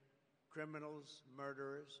 major criminals,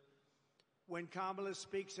 murderers. When Kamala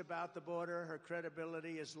speaks about the border, her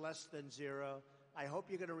credibility is less than zero. I hope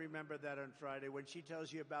you're going to remember that on Friday when she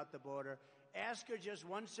tells you about the border. Ask her just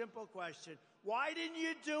one simple question. Why didn't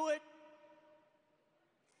you do it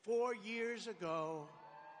 4 years ago?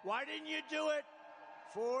 Why didn't you do it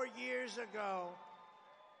 4 years ago?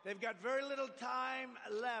 They've got very little time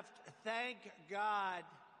left, thank God.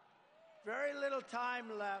 Very little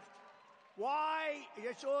time left. Why?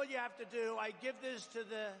 That's all you have to do. I give this to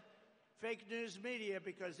the fake news media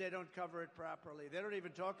because they don't cover it properly. They don't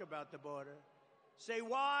even talk about the border. Say,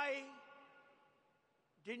 why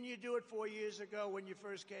didn't you do it 4 years ago when you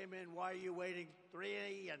first came in? Why are you waiting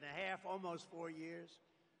 3.5, almost 4 years?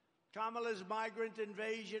 Kamala's migrant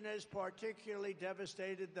invasion has particularly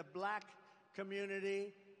devastated the black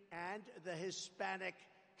community and the Hispanic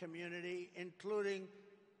community, including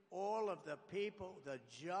all of the people, the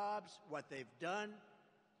jobs, what they've done.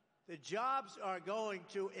 The jobs are going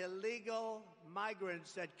to illegal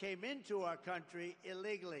migrants that came into our country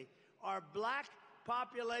illegally. Our black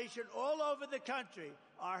population all over the country,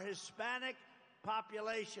 our Hispanic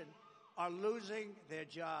population, are losing their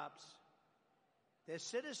jobs. They're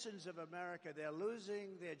citizens of America. They're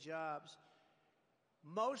losing their jobs.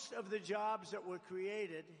 Most of the jobs that were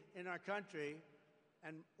created in our country,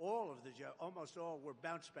 and all of the jobs, almost all, were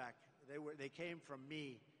bounce back. They came from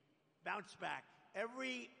me. Bounce back.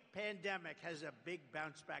 Every pandemic has a big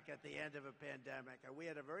bounce back at the end of a pandemic, and we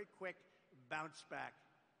had a very quick bounce back,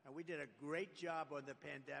 and we did a great job on the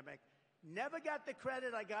pandemic. Never got the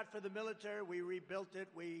credit I got for the military. We rebuilt it.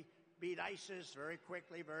 We beat ISIS very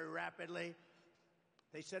quickly, very rapidly.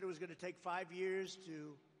 They said it was going to take 5 years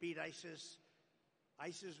to beat ISIS.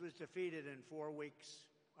 ISIS was defeated in 4 weeks.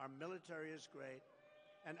 Our military is great.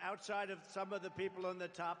 And outside of some of the people on the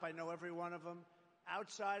top, I know every one of them,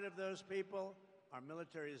 outside of those people, our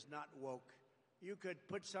military is not woke. You could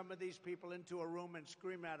put some of these people into a room and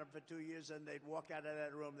scream at them for 2 years, and they'd walk out of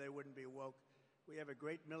that room. They wouldn't be woke. We have a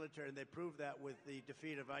great military, and they proved that with the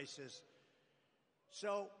defeat of ISIS.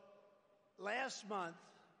 So last month,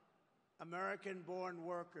 American-born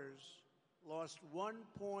workers lost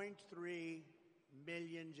 1.3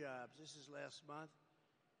 million jobs. This is last month.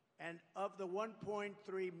 And of the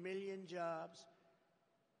 1.3 million jobs,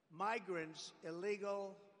 migrants,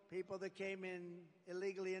 illegal people that came in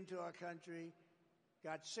illegally into our country,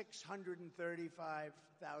 got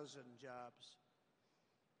 635,000 jobs.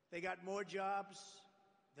 They got more jobs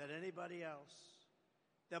than anybody else.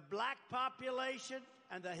 The black population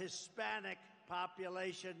and the Hispanic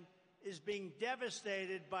population is being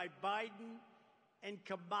devastated by Biden and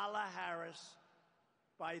Kamala Harris,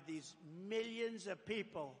 by these millions of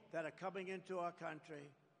people that are coming into our country.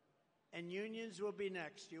 And unions will be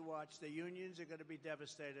next. You watch. The unions are going to be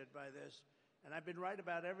devastated by this. And I've been right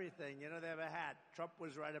about everything. You know, they have a hat. Trump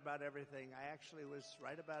was right about everything. I actually was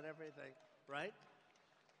right about everything, right?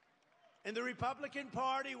 In the Republican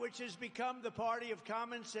Party, which has become the party of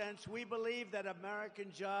common sense, we believe that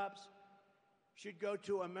American jobs should go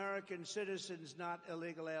to American citizens, not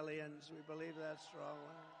illegal aliens. We believe that strongly.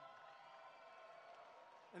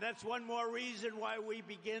 And that's one more reason why we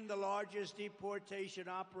begin the largest deportation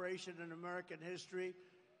operation in American history,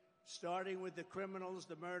 starting with the criminals,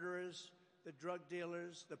 the murderers, the drug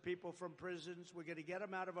dealers, the people from prisons. We're going to get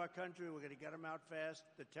them out of our country. We're going to get them out fast.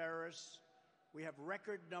 The terrorists. We have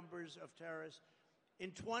record numbers of terrorists.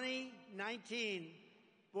 In 2019,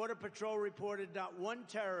 Border Patrol reported not one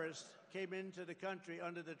terrorist came into the country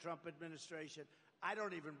under the Trump administration. I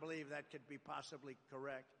don't even believe that could be possibly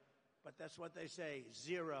correct, but that's what they say,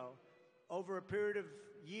 0. Over a period of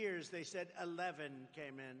years, they said 11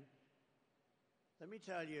 came in. Let me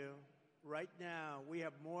tell you, right now, we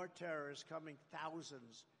have more terrorists coming,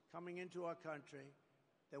 thousands, coming into our country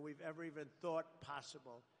than we've ever even thought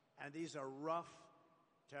possible. And these are rough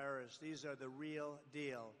terrorists. These are the real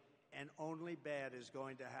deal. And only bad is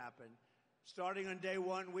going to happen. Starting on day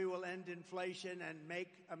one, we will end inflation and make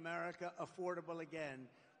America affordable again.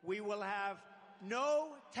 We will have no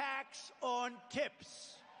tax on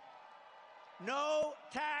tips, no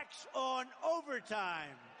tax on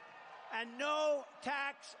overtime, and no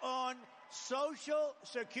tax on Social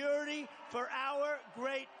Security for our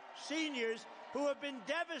great seniors who have been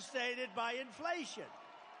devastated by inflation.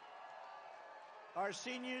 Our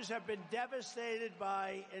seniors have been devastated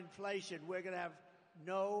by inflation. We're going to have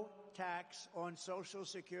no tax on Social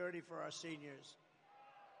Security for our seniors.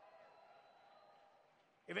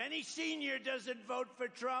 If any senior doesn't vote for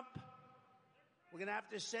Trump, we're going to have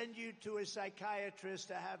to send you to a psychiatrist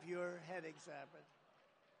to have your head examined.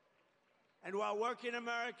 And while working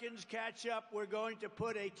Americans catch up, we're going to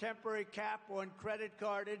put a temporary cap on credit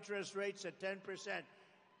card interest rates at 10%.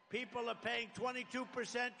 People are paying 22%,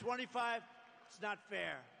 25%. It's not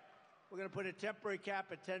fair. We're going to put a temporary cap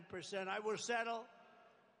at 10%. I will settle.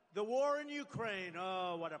 The war in Ukraine,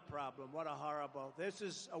 oh, what a problem, what a horrible. This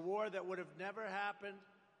is a war that would have never happened.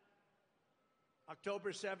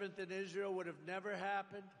 October 7th in Israel would have never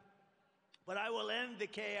happened. But I will end the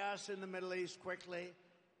chaos in the Middle East quickly.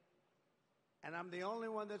 And I'm the only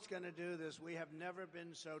one that's going to do this. We have never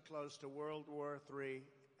been so close to World War III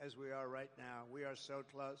as we are right now. We are so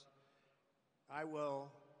close. I will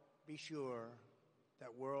be sure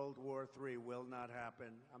that World War III will not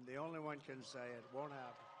happen. I'm the only one can say it. Won't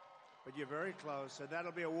happen. But you're very close, and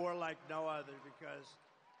that'll be a war like no other, because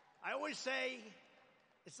I always say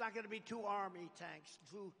it's not going to be 2 army tanks,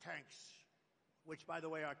 2 tanks, which, by the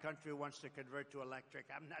way, our country wants to convert to electric.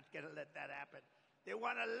 I'm not going to let that happen. They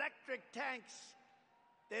want electric tanks.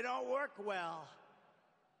 They don't work well.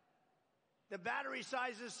 The battery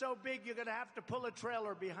size is so big, you're going to have to pull a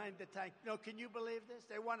trailer behind the tank. No, can you believe this?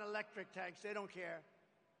 They want electric tanks. They don't care.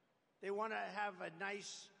 They want to have a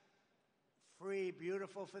nice, free,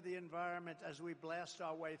 beautiful for the environment as we blast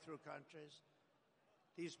our way through countries.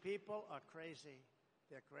 These people are crazy.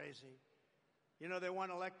 They're crazy. You know, they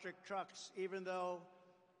want electric trucks, even though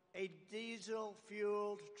a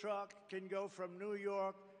diesel-fueled truck can go from New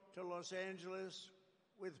York to Los Angeles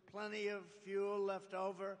with plenty of fuel left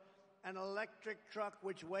over. An electric truck,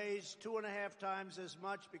 which weighs 2.5 times as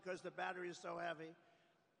much because the battery is so heavy,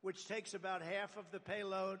 which takes about half of the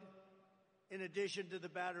payload, in addition to the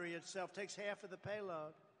battery itself, takes half of the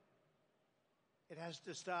payload. It has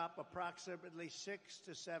to stop approximately 6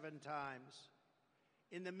 to 7 times.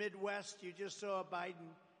 In the Midwest, you just saw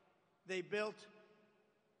Biden. They built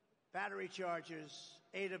battery chargers,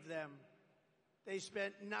 8 of them. They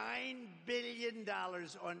spent $9 billion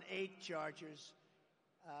on 8 chargers.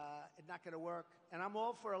 It's not going to work. And I'm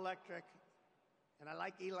all for electric. And I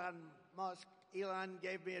like Elon Musk. Elon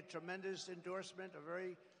gave me a tremendous endorsement, a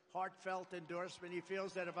very heartfelt endorsement. He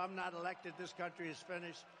feels that if I'm not elected, this country is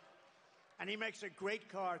finished. And he makes a great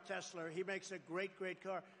car, Tesla. He makes a great, great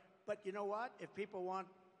car. But you know what? If people want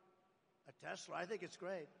a Tesla, I think it's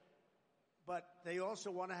great. But they also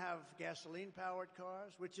want to have gasoline-powered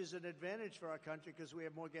cars, which is an advantage for our country because we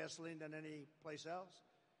have more gasoline than any place else.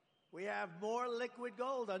 We have more liquid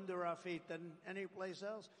gold under our feet than any place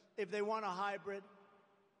else. If they want a hybrid,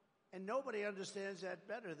 and nobody understands that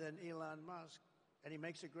better than Elon Musk, and he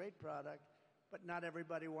makes a great product, but not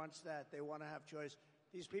everybody wants that. They want to have choice.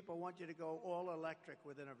 These people want you to go all electric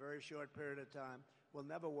within a very short period of time. Will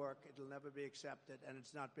never work. It'll never be accepted, and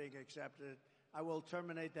it's not being accepted. I will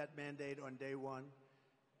terminate that mandate on day one.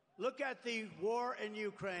 Look at the war in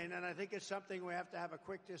Ukraine, and I think it's something we have to have a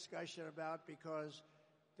quick discussion about because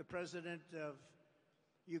the president of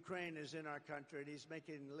Ukraine is in our country, and he's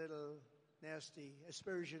making little nasty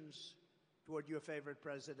aspersions toward your favorite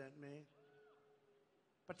president, me.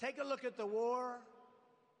 But take a look at the war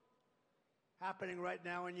happening right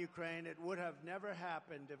now in Ukraine. It would have never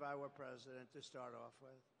happened if I were president to start off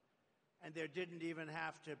with. And there didn't even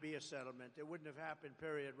have to be a settlement. It wouldn't have happened,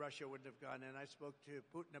 period. Russia wouldn't have gone in. I spoke to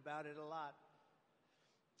Putin about it a lot.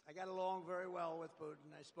 I got along very well with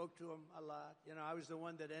Putin. I spoke to him a lot. You know, I was the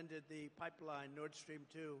one that ended the pipeline, Nord Stream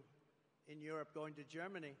 2, in Europe going to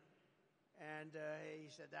Germany. And he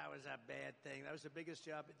said that was a bad thing. That was the biggest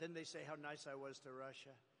job. Then they say how nice I was to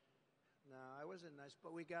Russia. No, I wasn't nice,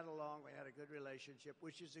 but we got along. We had a good relationship,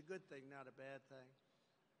 which is a good thing, not a bad thing.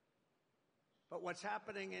 But what's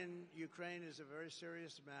happening in Ukraine is a very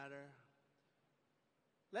serious matter.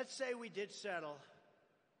 Let's say we did settle,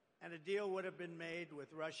 and a deal would have been made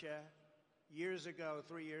with Russia years ago,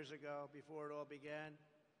 3 years ago, before it all began.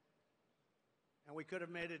 And we could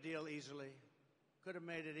have made a deal easily. Could have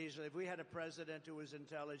made it easily. If we had a president who was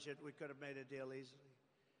intelligent, we could have made a deal easily.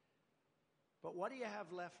 But what do you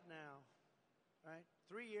have left now, right?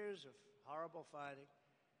 3 years of horrible fighting.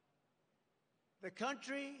 The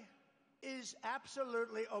country is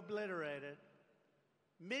absolutely obliterated.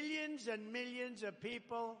 Millions and millions of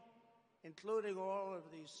people, including all of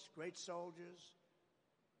these great soldiers,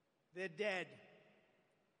 they're dead.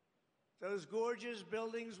 Those gorgeous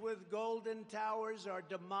buildings with golden towers are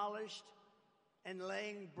demolished and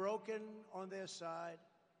laying broken on their side.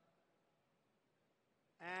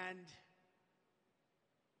 And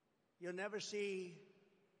you'll never see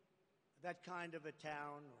that kind of a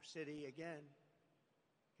town or city again.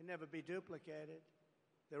 Can never be duplicated.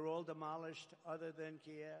 They're all demolished other than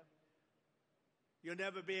Kiev. You'll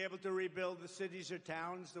never be able to rebuild the cities or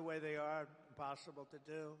towns the way they are. Impossible to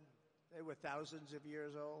do. They were thousands of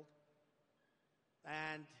years old.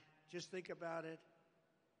 And just think about it.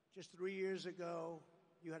 Just 3 years ago,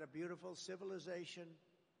 you had a beautiful civilization.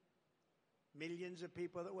 Millions of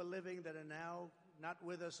people that were living that are now not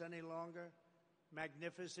with us any longer.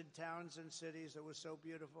 Magnificent towns and cities that were so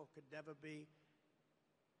beautiful could never be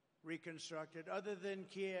reconstructed, other than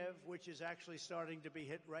Kiev, which is actually starting to be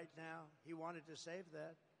hit right now. He wanted to save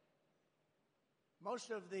that.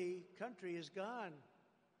 Most of the country is gone.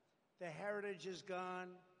 The heritage is gone.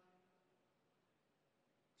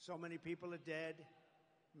 So many people are dead.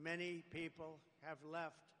 Many people have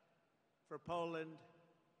left for Poland,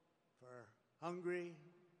 for Hungary,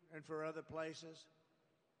 and for other places,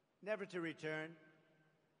 never to return.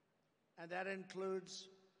 And that includes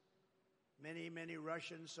many, many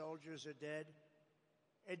Russian soldiers are dead.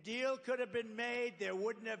 A deal could have been made. There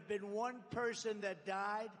wouldn't have been one person that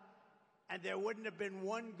died, and there wouldn't have been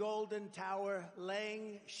one golden tower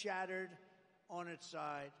laying shattered on its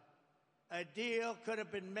side. A deal could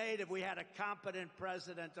have been made if we had a competent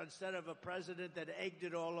president instead of a president that egged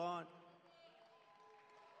it all on.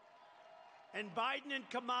 And Biden and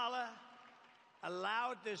Kamala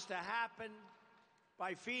allowed this to happen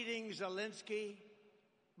by feeding Zelensky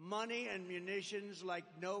money and munitions like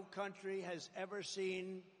no country has ever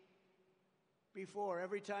seen before.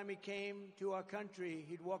 Every time he came to our country,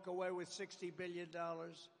 he'd walk away with $60 billion.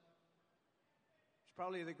 He's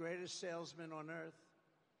probably the greatest salesman on earth.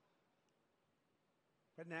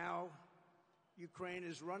 But now, Ukraine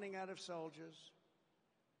is running out of soldiers.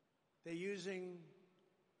 They're using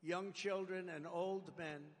young children and old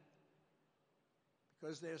men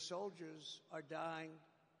because their soldiers are dying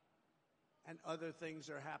and other things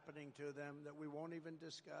are happening to them that we won't even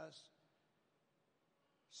discuss.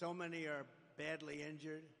 So many are badly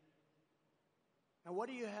injured. And what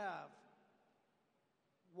do you have?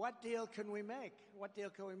 What deal can we make? What deal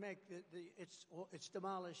can we make? It's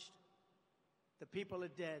demolished. The people are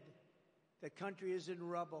dead. The country is in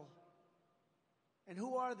rubble. And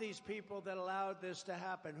who are these people that allowed this to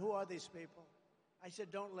happen? Who are these people? I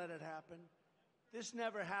said, don't let it happen. This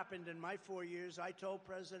never happened in my 4 years. I told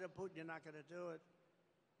President Putin, you're not going to do it.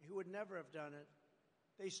 He would never have done it.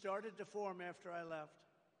 They started to form after I left.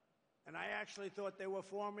 And I actually thought they were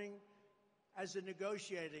forming as a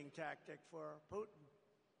negotiating tactic for Putin.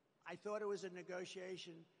 I thought it was a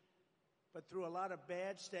negotiation. But through a lot of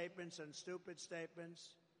bad statements and stupid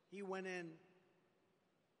statements, he went in.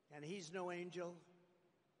 And he's no angel.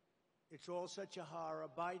 It's all such a horror.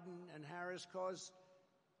 Biden and Harris caused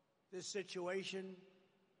this situation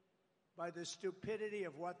by the stupidity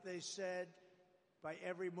of what they said by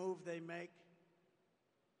every move they make.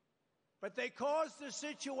 But they caused the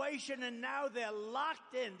situation, and now they're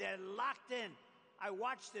locked in. They're locked in. I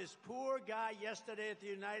watched this poor guy yesterday at the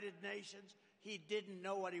United Nations. He didn't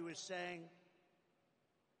know what he was saying.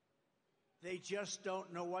 They just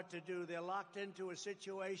don't know what to do. They're locked into a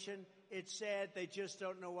situation. It's sad. They just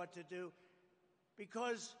don't know what to do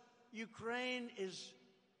because Ukraine is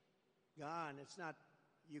gone. It's not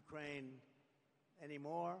Ukraine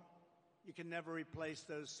anymore. You can never replace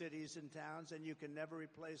those cities and towns, and you can never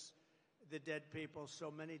replace the dead people,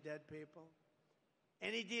 so many dead people.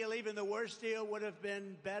 Any deal, even the worst deal, would have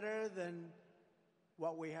been better than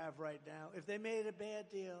what we have right now. If they made a bad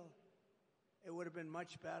deal, it would have been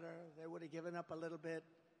much better. They would have given up a little bit,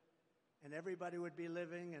 and everybody would be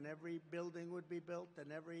living, and every building would be built,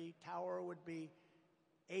 and every tower would be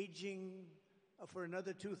aging for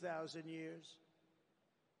another 2,000 years.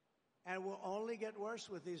 And it will only get worse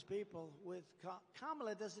with these people. With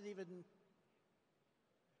Kamala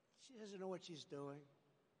she doesn't know what she's doing.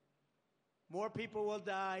 More people will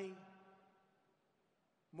die.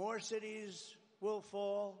 More cities will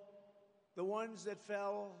fall. The ones that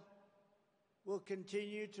fell will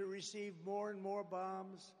continue to receive more and more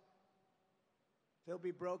bombs. They'll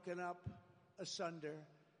be broken up asunder,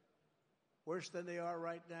 worse than they are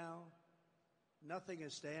right now. Nothing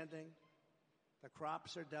is standing. The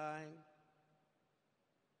crops are dying.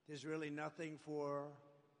 There's really nothing for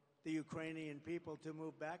the Ukrainian people to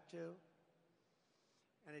move back to.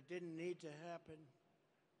 And it didn't need to happen.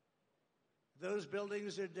 Those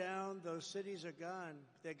buildings are down. Those cities are gone.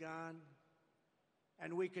 They're gone.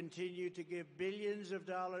 And we continue to give billions of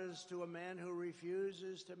dollars to a man who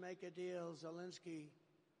refuses to make a deal, Zelensky.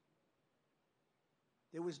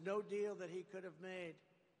 There was no deal that he could have made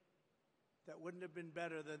that wouldn't have been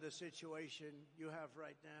better than the situation you have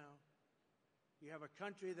right now. You have a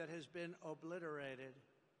country that has been obliterated,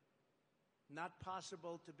 not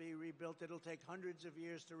possible to be rebuilt. It'll take hundreds of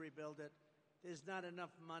years to rebuild it. There's not enough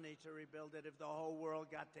money to rebuild it if the whole world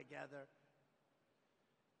got together.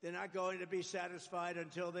 They're not going to be satisfied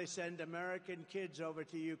until they send American kids over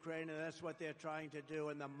to Ukraine, and that's what they're trying to do.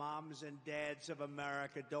 And the moms and dads of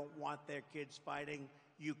America don't want their kids fighting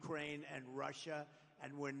Ukraine and Russia,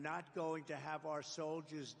 and we're not going to have our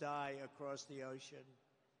soldiers die across the ocean.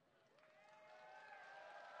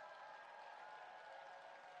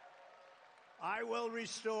 I will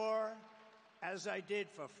restore, as I did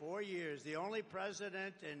for 4 years, the only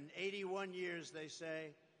president in 81 years, they say,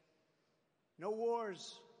 no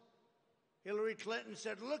wars. Hillary Clinton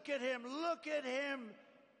said, look at him, look at him.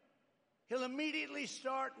 He'll immediately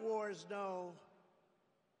start wars. No.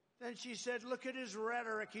 Then she said, look at his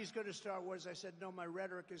rhetoric. He's going to start wars. I said, no, my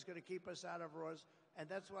rhetoric is going to keep us out of wars. And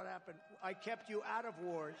that's what happened. I kept you out of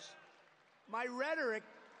wars. My rhetoric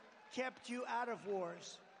kept you out of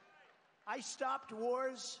wars. I stopped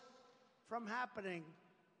wars from happening.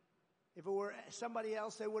 If it were somebody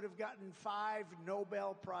else, they would have gotten 5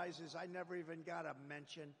 Nobel Prizes. I never even got a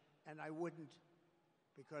mention, and I wouldn't,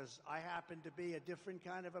 because I happen to be a different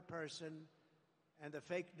kind of a person, and the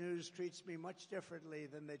fake news treats me much differently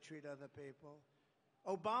than they treat other people.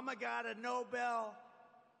 Obama got a Nobel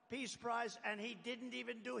Peace Prize, and he didn't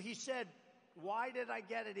even he said, why did I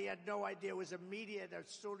get it? He had no idea. It was immediate as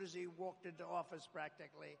soon as he walked into office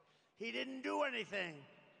practically. He didn't do anything.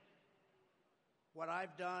 What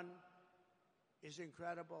I've done is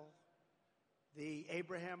incredible. The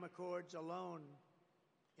Abraham Accords alone,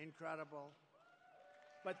 incredible.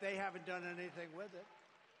 But they haven't done anything with it.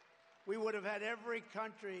 We would have had every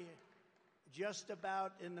country just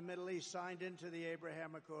about in the Middle East signed into the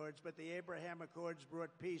Abraham Accords, but the Abraham Accords brought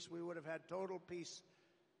peace. We would have had total peace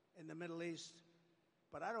in the Middle East.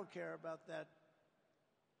 But I don't care about that.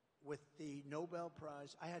 With the Nobel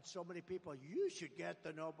Prize, I had so many people, you should get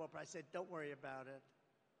the Nobel Prize. I said, don't worry about it.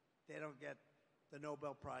 They don't get the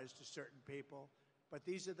Nobel Prize to certain people. But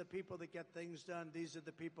these are the people that get things done. These are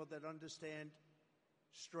the people that understand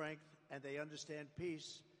strength and they understand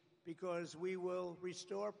peace, because we will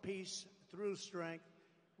restore peace through strength.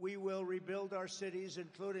 We will rebuild our cities,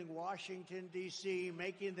 including Washington, D.C.,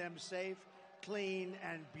 making them safe, clean,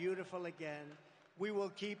 and beautiful again. We will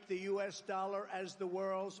keep the U.S. dollar as the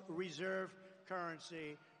world's reserve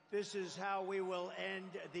currency. This is how we will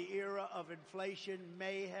end the era of inflation,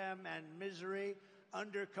 mayhem, and misery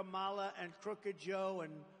under Kamala and Crooked Joe,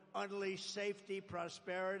 and unleash safety,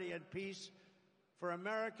 prosperity, and peace for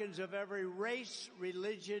Americans of every race,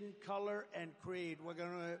 religion, color, and creed. We're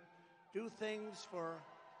going to do things for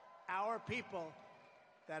our people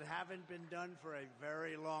that haven't been done for a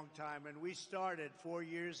very long time. And we started 4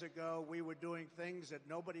 years ago. We were doing things that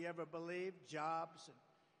nobody ever believed, jobs and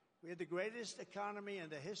We had the greatest economy in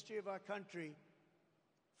the history of our country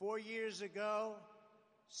 4 years ago,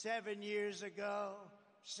 7 years ago,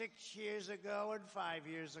 6 years ago, and 5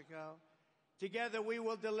 years ago. Together, we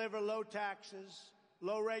will deliver low taxes,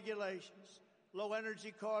 low regulations, low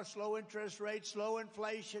energy costs, low interest rates, low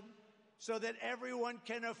inflation, so that everyone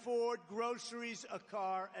can afford groceries, a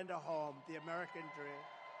car, and a home, the American dream.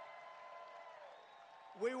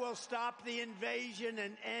 We will stop the invasion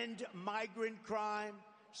and end migrant crime,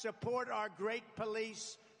 support our great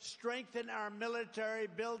police, strengthen our military,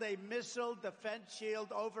 build a missile defense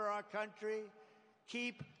shield over our country,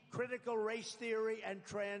 keep critical race theory and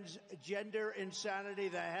transgender insanity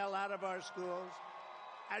the hell out of our schools,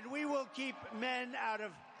 and we will keep men out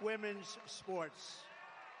of women's sports.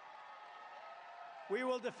 We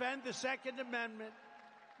will defend the Second Amendment,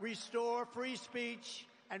 restore free speech,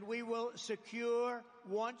 and we will secure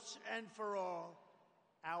once and for all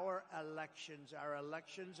our elections. Our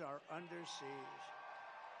elections are under siege.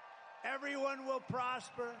 Everyone will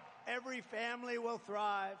prosper, every family will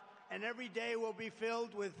thrive, and every day will be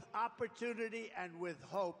filled with opportunity and with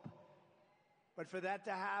hope. But for that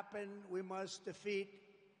to happen, we must defeat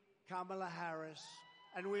Kamala Harris,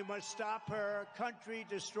 and we must stop her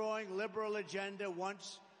country-destroying liberal agenda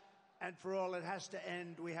once and for all. It has to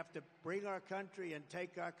end. We have to bring our country and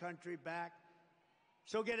take our country back.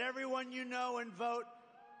 So get everyone you know and vote.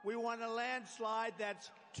 We want a landslide that's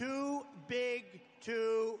too big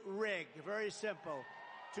to rig. Very simple.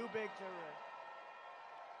 Too big to rig.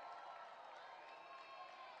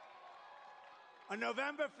 On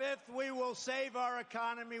November 5th, we will save our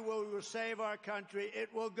economy. We will save our country.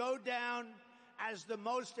 It will go down as the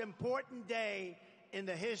most important day in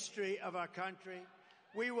the history of our country.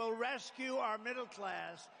 We will rescue our middle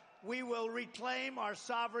class. We will reclaim our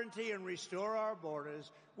sovereignty and restore our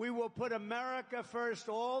borders. We will put America first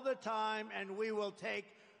all the time, and we will take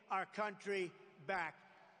our country back.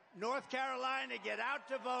 North Carolina, get out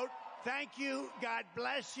to vote. Thank you. God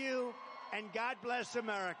bless you. And God bless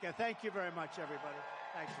America. Thank you very much, everybody.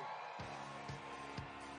 Thank you.